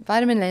the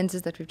vitamin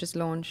lenses that we've just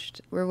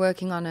launched. We're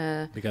working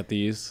on we got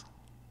these.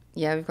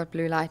 Yeah, we've got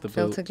blue light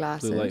filter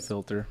glasses. Blue light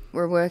filter.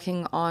 We're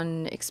working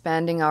on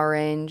expanding our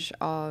range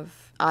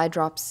of eye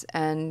drops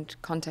and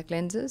contact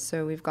lenses.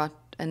 So we've got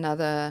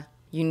another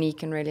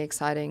unique and really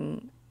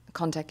exciting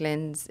contact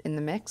lens in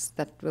the mix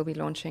that we'll be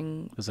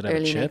launching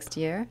early next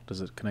year.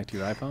 Does it connect to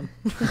your iPhone?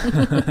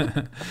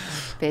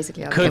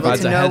 Basically, I'll be able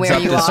to know where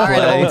you are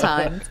at all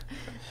times.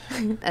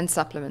 And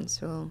supplements.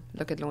 We'll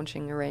look at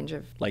launching a range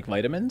of... Like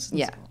vitamins?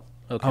 Yeah.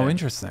 Okay. Oh,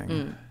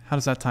 interesting. How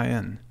does that tie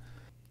in?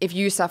 If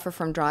you suffer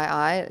from dry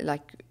eye,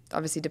 like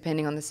obviously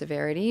depending on the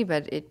severity,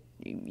 but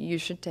you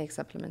should take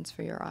supplements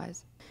for your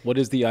eyes. What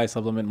is the eye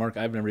supplement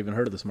market? I've never even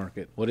heard of this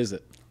market. What is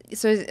it?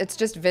 So it's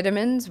just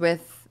vitamins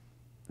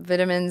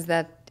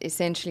that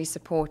essentially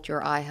support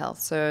your eye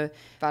health. So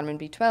vitamin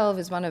B12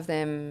 is one of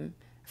them,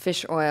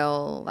 fish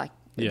oil, like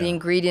the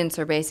ingredients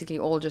are basically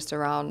all just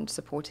around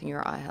supporting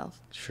your eye health.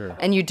 Sure.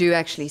 And you do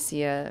actually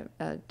see a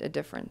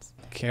difference.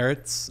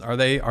 Carrots, are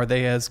they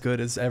as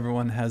good as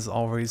everyone has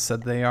always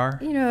said they are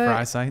for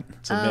eyesight?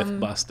 It's a myth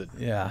busted.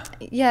 Yeah.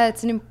 Yeah,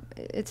 it's an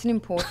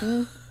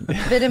important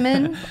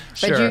vitamin,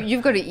 but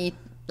you've got to eat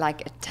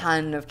like a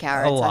ton of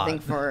carrots, I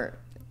think, for...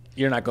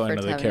 You're not going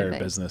into the carrot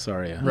business,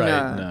 are you?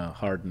 Right. No,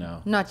 hard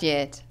no. Not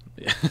yet.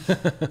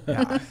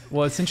 Yeah.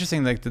 Well, it's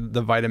interesting, like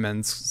the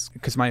vitamins,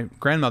 because my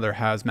grandmother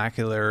has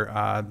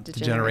macular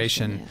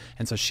degeneration,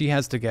 and so she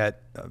has to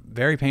get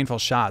very painful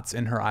shots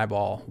in her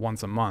eyeball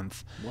once a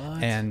month.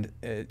 What? And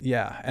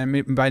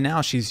by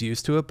now she's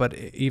used to it, but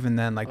even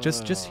then, like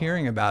just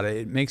hearing about it,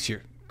 it makes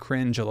you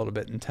cringe a little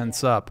bit and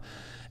tense up.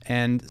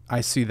 And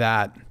I see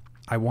that.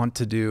 I want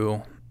to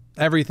do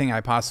everything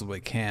I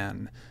possibly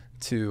can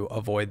to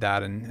avoid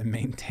that and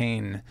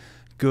maintain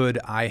good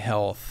eye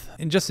health.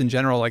 And just in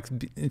general, like,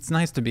 it's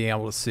nice to be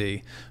able to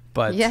see,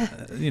 but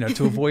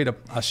to avoid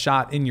a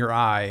shot in your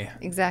eye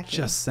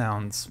just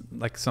sounds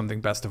like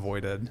something best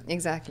avoided.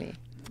 Exactly.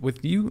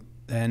 With you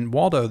and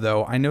Waldo,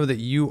 though, I know that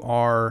you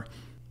are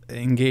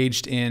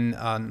engaged in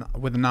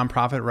with a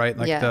nonprofit, right?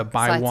 Like the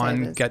Buy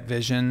One Get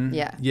Vision.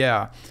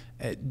 Yeah.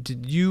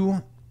 Did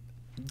you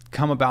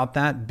come about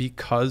that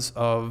because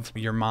of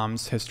your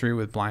mom's history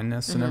with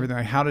blindness and everything?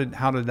 Like, how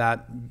did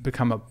that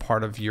become a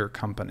part of your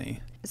company?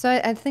 So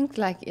I think,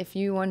 like, if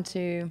you want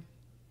to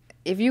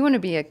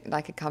be a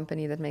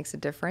company that makes a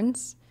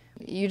difference,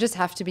 you just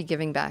have to be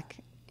giving back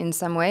in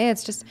some way.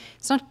 It's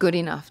not good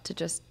enough to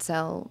just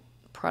sell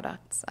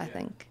products, I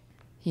think.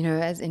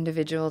 As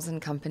individuals and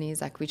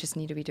companies, like, we just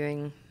need to be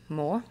doing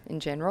more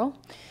in general.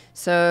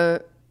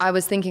 So I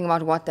was thinking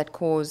about what that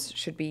cause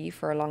should be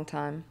for a long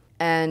time.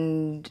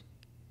 And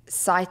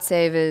Sight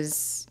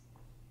Savers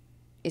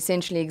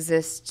essentially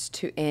exists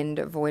to end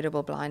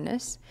avoidable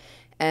blindness.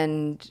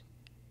 And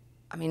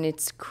I mean,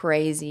 it's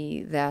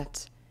crazy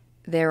that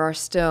there are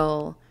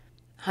still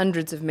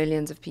hundreds of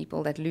millions of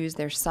people that lose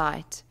their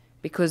sight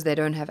because they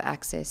don't have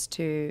access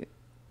to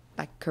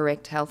like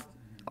correct health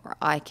or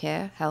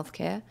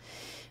healthcare.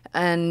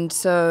 And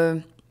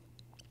so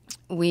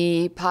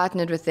we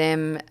partnered with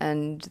them,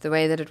 and the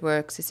way that it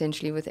works,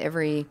 essentially with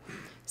every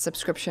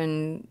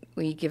subscription,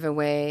 we give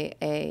away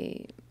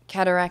a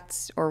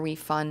cataracts, or we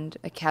fund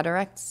a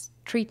cataracts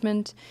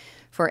treatment.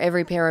 For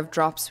every pair of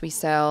drops we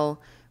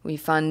sell, we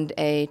fund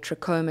a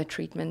trachoma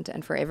treatment,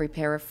 and for every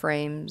pair of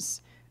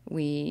frames,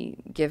 we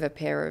give a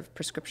pair of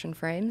prescription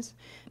frames.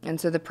 And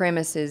so the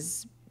premise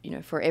is,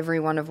 for every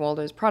one of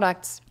Waldo's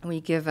products, we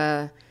give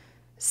a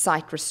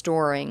sight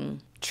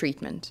restoring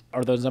treatment.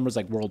 Are those numbers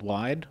like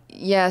worldwide?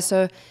 Yeah,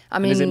 so I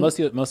mean, and is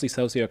it mostly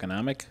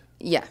socioeconomic?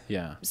 Yeah.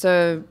 Yeah.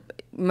 So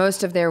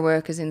most of their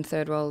work is in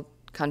third world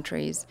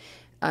countries,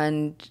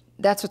 and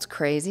that's what's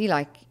crazy.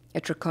 Like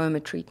a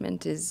trachoma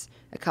treatment is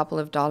a couple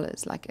of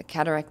dollars. Like a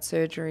cataract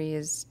surgery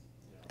is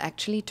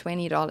actually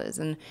 $20.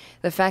 And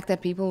the fact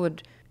that people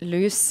would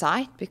lose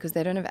sight because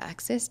they don't have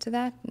access to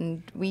that,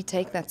 and we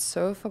take that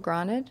so for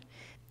granted.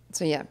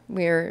 So yeah,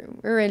 we're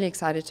really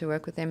excited to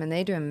work with them, and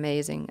they do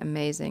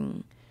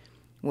amazing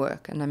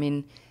work. And I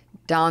mean,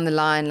 down the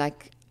line,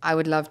 like I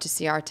would love to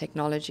see our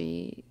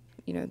technology,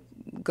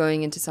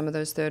 going into some of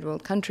those third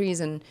world countries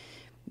and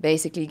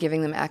basically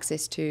giving them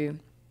access to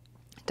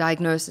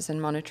diagnosis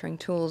and monitoring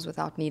tools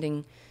without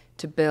needing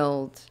to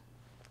build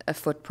a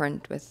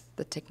footprint with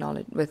the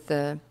technology, with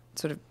the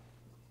sort of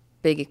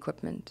big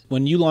equipment.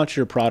 When you launch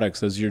your products,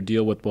 does your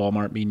deal with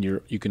Walmart mean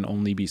you can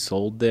only be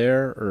sold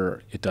there,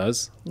 or it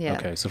does? Yeah.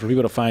 Okay, so for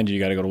people to find you,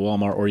 you got to go to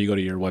Walmart or you go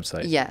to your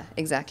website. Yeah,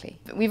 exactly.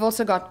 We've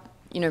also got,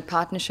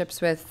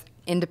 partnerships with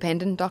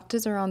independent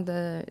doctors around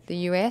the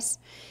US,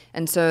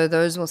 and so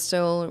those will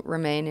still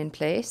remain in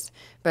place,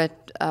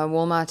 but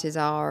Walmart is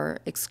our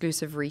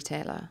exclusive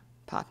retailer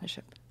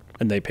partnership.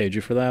 And they paid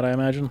you for that, I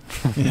imagine?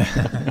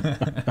 Yeah.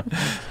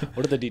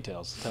 What are the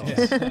details? Tell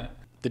us.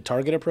 Did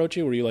Target approach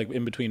you? Were you like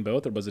in between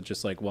both, or was it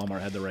just like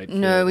Walmart had the right?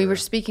 No, we were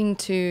speaking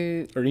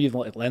to... Or even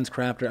like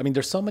LensCrafters. I mean,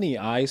 there's so many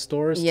eye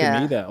stores Yeah.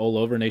 to me that all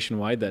over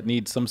nationwide that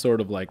need some sort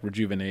of like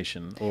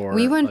rejuvenation or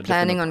We a weren't different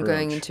planning on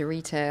going approach. into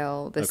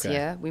retail this Okay.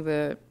 year. We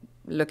were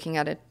looking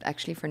at it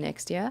actually for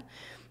next year.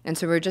 And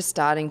so we're just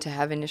starting to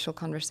have initial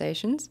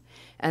conversations.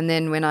 And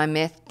then when I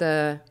met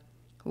the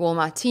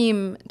Walmart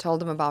team, told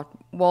them about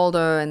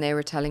Waldo, and they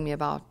were telling me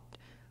about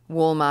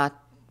Walmart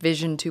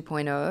Vision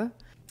 2.0.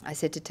 I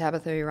said to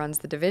Tabitha, who runs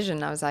the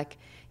division, I was like,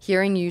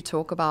 hearing you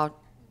talk about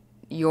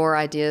your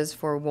ideas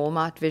for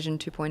Walmart Vision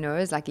 2.0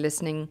 is like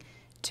listening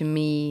to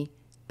me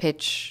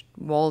pitch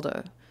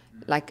Waldo.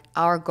 Like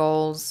our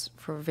goals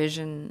for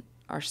Vision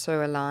are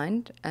so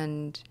aligned,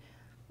 and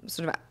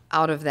sort of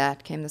out of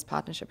that came this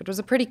partnership. It was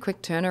a pretty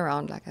quick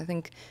turnaround. Like I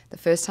think the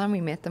first time we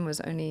met them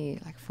was only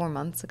like 4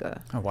 months ago.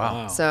 Oh, wow.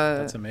 Wow, So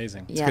that's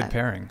amazing. It's good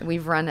pairing.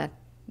 We've run at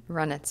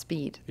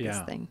speed, this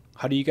thing.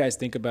 How do you guys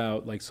think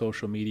about like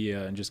social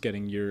media and just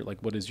getting your,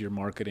 like, what is your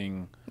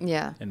marketing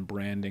Yeah. and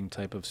branding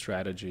type of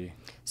strategy?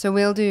 So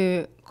we'll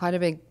do quite a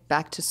big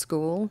back to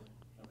school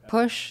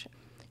push.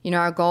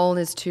 Our goal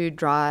is to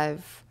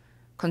drive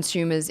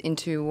consumers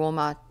into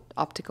Walmart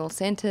optical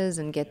centers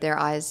and get their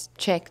eyes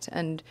checked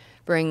and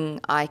bring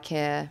eye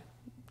care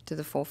to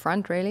the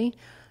forefront, really.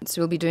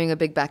 So we'll be doing a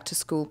big back to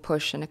school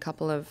push in a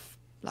couple of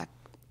like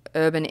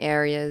urban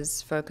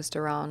areas focused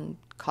around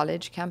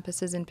college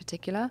campuses in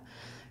particular,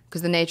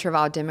 because the nature of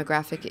our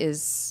demographic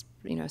is,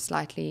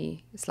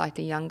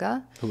 slightly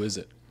younger. Who is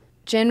it?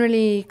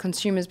 Generally,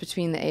 consumers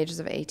between the ages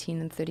of 18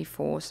 and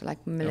 34, so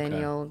like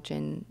millennial,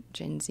 Gen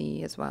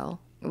Z as well.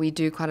 We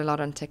do quite a lot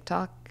on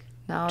TikTok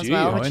now as Do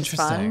well, you? which is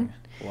Interesting. fun.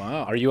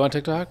 Wow. Are you on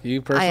TikTok?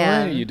 You personally?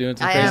 am. Are you doing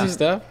some I crazy am.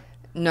 stuff?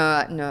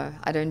 No,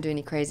 I don't do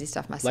any crazy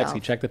stuff myself.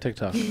 Lexi, check the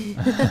TikTok.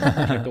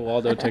 Check the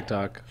Waldo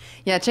TikTok.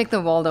 Yeah, check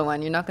the Waldo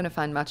one. You're not going to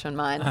find much on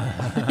mine.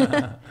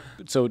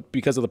 So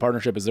because of the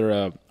partnership, is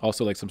there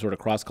also like some sort of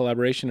cross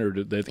collaboration, or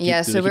do they?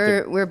 Yeah, do so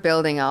they keep we're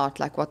building out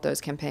like what those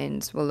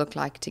campaigns will look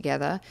like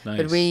together. Nice.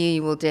 But we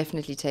will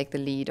definitely take the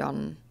lead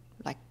on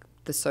like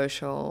the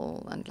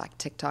social and like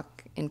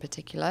TikTok in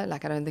particular.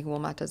 Like I don't think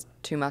Walmart does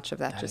too much of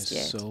that That just is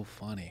yet. so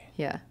funny.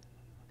 Yeah.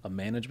 A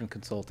management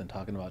consultant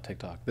talking about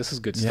TikTok. This is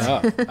good Yeah.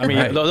 stuff. I mean,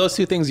 Right. those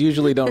two things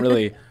usually don't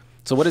really.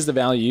 So what is the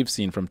value you've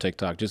seen from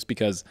TikTok? Just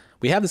because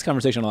we have this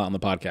conversation a lot on the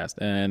podcast,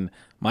 and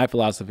my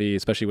philosophy,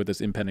 especially with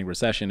this impending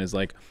recession, is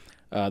like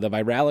the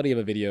virality of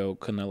a video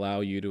can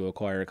allow you to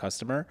acquire a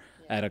customer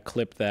at a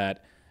clip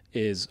that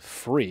is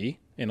free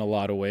in a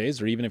lot of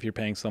ways, or even if you're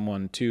paying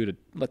someone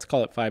let's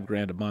call it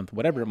 $5,000 a month,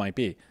 whatever it might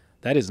be.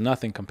 That is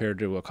nothing compared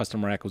to a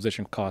customer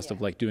acquisition cost of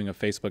like doing a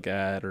Facebook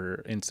ad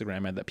or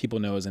Instagram ad that people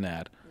know is an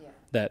ad.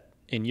 That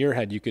in your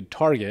head you could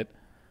target,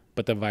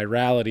 but the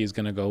virality is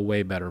going to go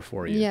way better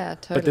for you. Yeah,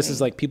 But this is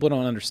totally. like, people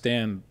don't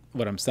understand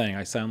what I'm saying.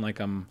 I sound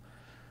like I'm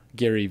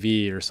Gary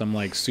Vee or some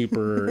like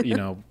super,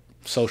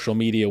 social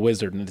media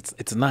wizard. And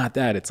it's not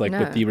that. It's like No.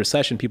 with the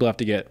recession, people have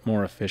to get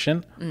more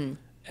efficient.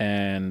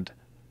 And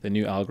the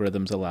new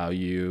algorithms allow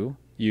you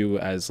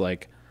as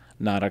like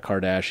not a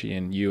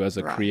Kardashian, you as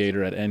a Right.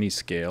 creator at any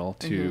scale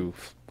to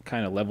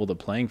kind of level the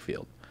playing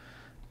field.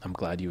 I'm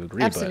glad you agree,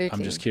 but I'm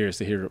Absolutely. just curious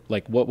to hear,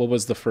 like, what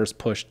was the first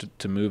push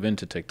to move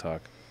into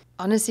TikTok?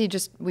 Honestly,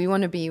 just we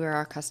want to be where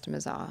our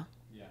customers are.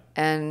 Yeah.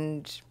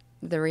 And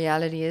the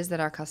reality is that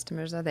our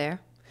customers are there.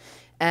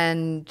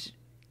 And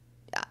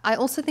I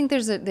also think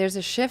there's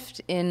a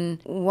shift in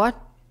what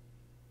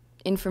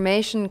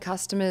information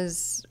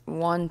customers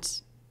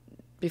want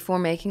before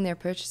making their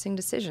purchasing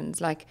decisions.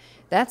 Like,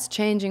 that's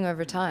changing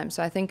over time.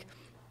 So I think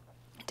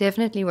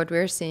definitely what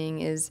we're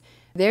seeing is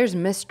there's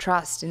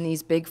mistrust in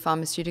these big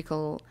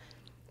pharmaceutical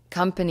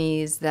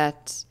companies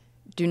that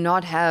do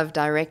not have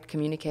direct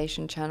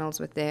communication channels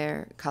with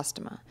their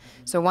customer.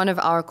 So one of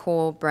our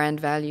core brand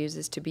values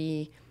is to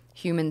be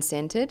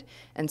human-centered.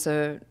 And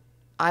so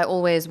I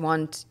always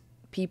want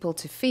people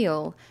to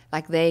feel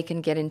like they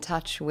can get in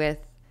touch with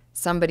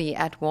somebody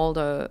at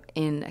Waldo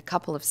in a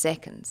couple of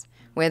seconds,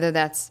 whether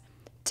that's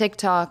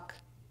TikTok,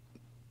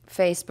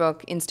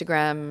 Facebook,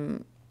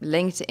 Instagram,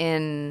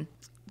 LinkedIn.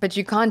 But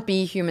you can't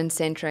be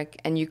human-centric,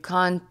 and you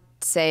can't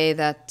say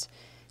that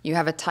you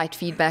have a tight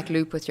feedback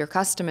loop with your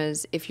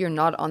customers if you're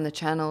not on the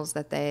channels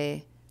that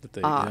they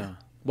are. Yeah.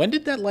 When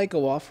did that light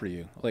go off for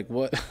you? Like,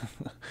 what?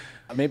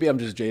 Maybe I'm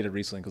just jaded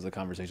recently because of the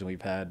conversation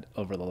we've had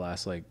over the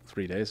last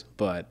 3 days,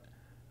 but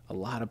a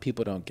lot of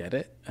people don't get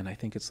it, and I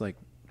think it's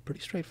pretty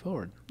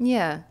straightforward.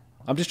 Yeah.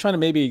 I'm just trying to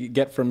maybe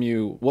get from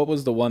you, what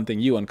was the one thing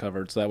you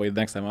uncovered, so that way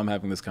the next time I'm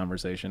having this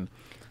conversation,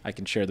 I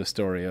can share the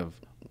story of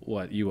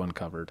what you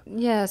uncovered.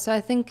 Yeah, so I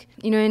think,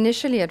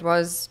 initially it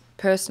was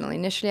personal.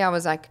 Initially I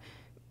was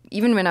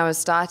even when I was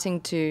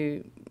starting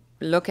to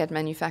look at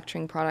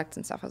manufacturing products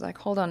and stuff, I was like,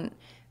 hold on,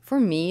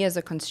 for me as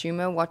a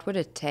consumer, what would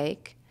it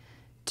take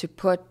to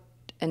put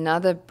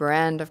another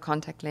brand of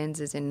contact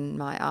lenses in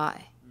my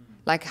eye?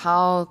 Like,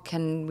 how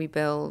can we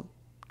build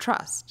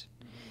trust?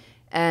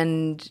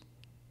 And,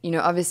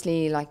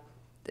 obviously,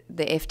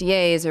 the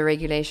FDA is a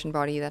regulation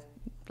body that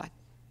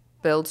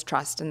builds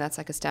trust, and that's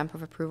a stamp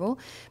of approval.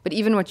 But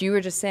even what you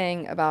were just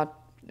saying about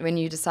when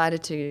you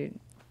decided to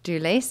do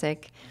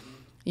LASIK,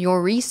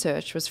 your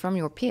research was from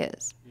your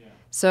peers. Yeah.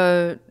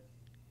 So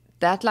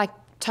that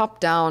top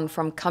down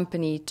from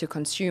company to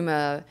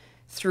consumer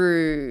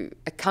through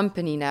a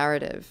company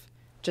narrative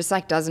just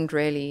doesn't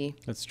really.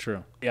 That's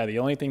true. Yeah, the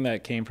only thing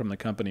that came from the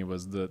company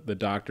was the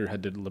doctor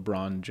had did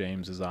LeBron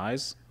James's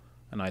eyes,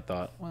 and I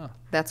thought, wow,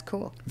 that's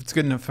cool. It's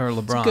good enough for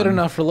LeBron. It's good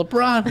enough for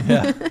LeBron.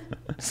 Yeah.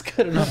 It's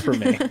good enough for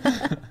me.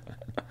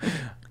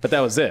 But that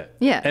was it.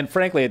 Yeah. And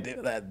frankly, I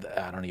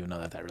don't even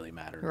know that really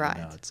mattered. Right.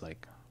 It's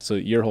so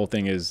your whole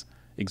thing is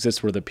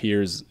exist where the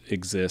peers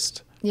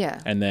exist. Yeah.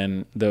 And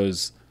then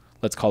those,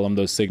 let's call them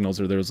those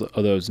signals or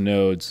those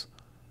nodes,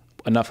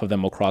 enough of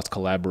them will cross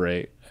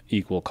collaborate,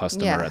 equal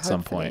customer at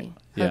some point.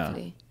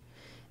 Hopefully.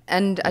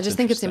 And I just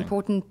think it's interesting.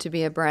 important to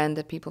be a brand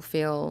that people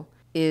feel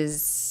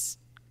is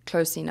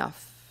close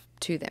enough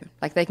to them.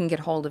 They can get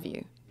hold of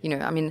you.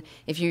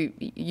 If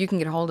you can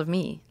get hold of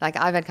me.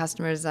 I've had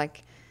customers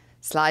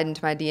slide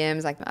into my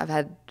DMs, I've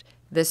had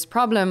this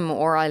problem,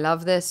 or I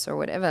love this, or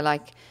whatever.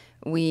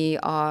 We're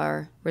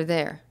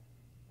there.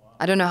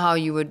 I don't know how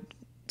you would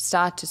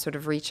start to sort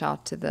of reach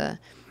out to the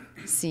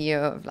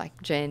CEO of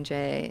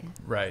J&J,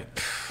 right,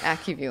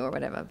 AccuView or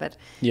whatever, but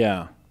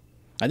yeah,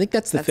 I think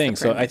that's the thing.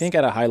 So I think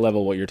at a high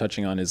level, what you're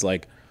touching on is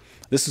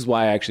this is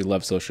why I actually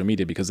love social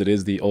media, because it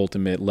is the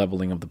ultimate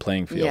leveling of the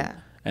playing field. Yeah.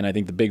 And I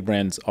think the big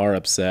brands are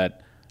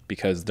upset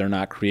because they're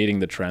not creating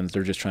the trends.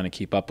 They're just trying to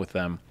keep up with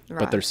them,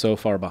 but they're so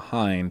far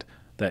behind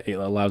that it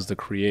allows the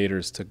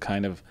creators to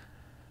kind of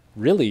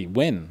really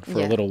win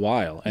for a little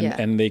while.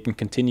 And they can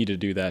continue to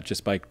do that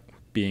just by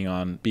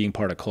being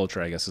part of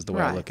culture, I guess is the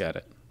way I look at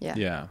it.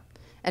 Yeah.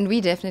 And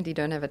we definitely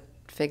don't have it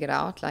figured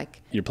out.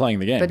 You're playing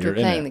the game. But you're we're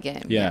playing the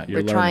game. Yeah,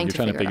 we're trying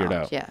to figure it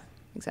out. Yeah,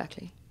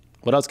 exactly.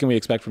 What else can we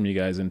expect from you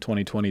guys in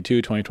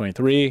 2022,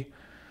 2023?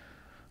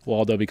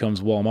 Waldo becomes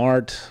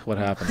Walmart. What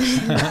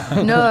happens?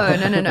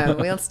 No.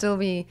 We'll still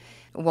be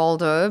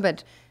Waldo,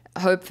 but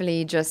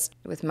hopefully just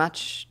with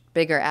much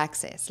bigger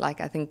access. I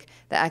think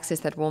the access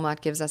that Walmart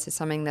gives us is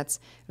something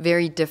that's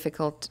very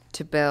difficult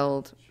to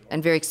build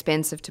and very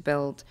expensive to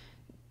build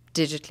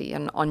digitally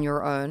and on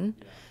your own.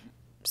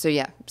 So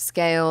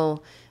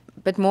scale,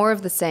 but more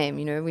of the same.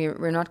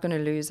 We're not going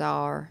to lose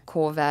our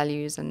core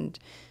values, and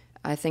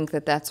I think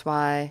that's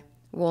why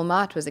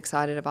Walmart was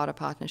excited about a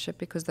partnership,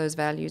 because those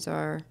values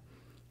are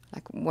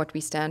what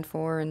we stand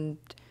for, and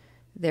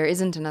there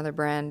isn't another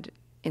brand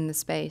in the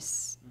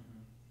space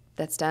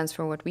that stands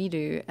for what we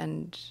do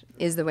and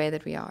is the way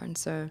that we are. And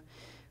so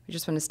we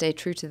just want to stay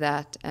true to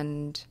that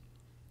and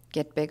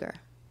get bigger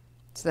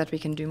so that we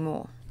can do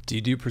more. Do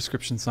you do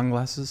prescription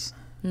sunglasses?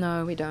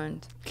 No, we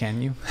don't.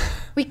 Can you?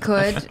 We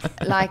could,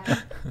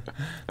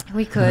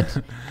 we could.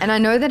 And I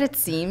know that it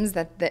seems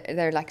that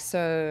they're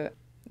so,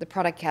 the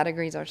product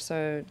categories are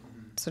so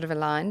sort of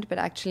aligned, but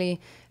actually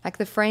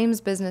the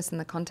frames business and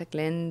the contact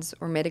lens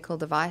or medical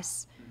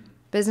device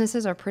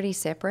businesses are pretty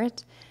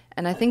separate.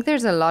 And I think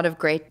there's a lot of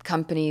great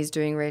companies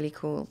doing really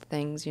cool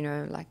things,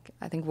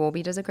 I think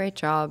Warby does a great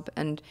job,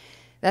 and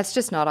that's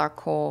just not our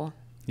core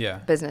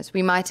business.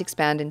 We might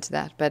expand into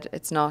that, but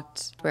it's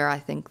not where I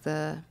think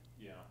the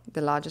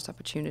largest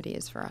opportunity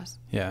is for us.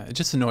 Yeah, it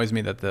just annoys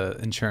me that the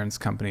insurance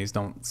companies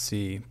don't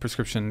see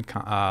prescription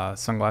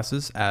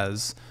sunglasses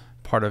as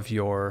part of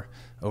your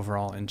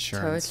overall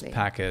insurance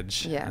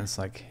package. Yeah. And it's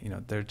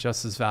they're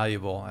just as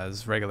valuable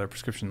as regular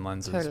prescription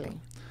lenses. Totally.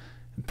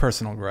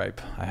 Personal gripe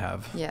I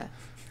have. Yeah.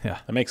 Yeah.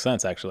 That makes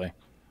sense, actually.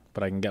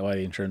 But I can get why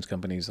the insurance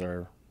companies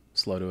are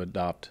slow to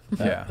adopt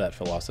that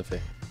philosophy.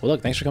 Well,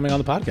 look, thanks for coming on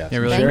the podcast. Yeah,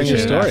 really sharing your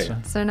appreciate story.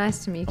 it. So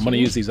nice to meet you. I'm going to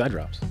use these eye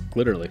drops,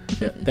 literally.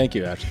 Yeah. Thank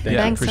you, Ashley.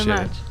 Thanks so appreciate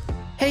much. it.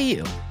 Hey,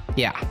 you.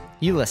 Yeah,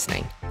 you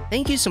listening.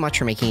 Thank you so much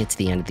for making it to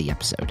the end of the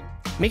episode.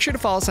 Make sure to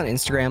follow us on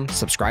Instagram,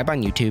 subscribe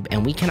on YouTube,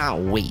 and we cannot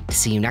wait to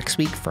see you next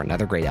week for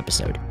another great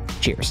episode.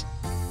 Cheers.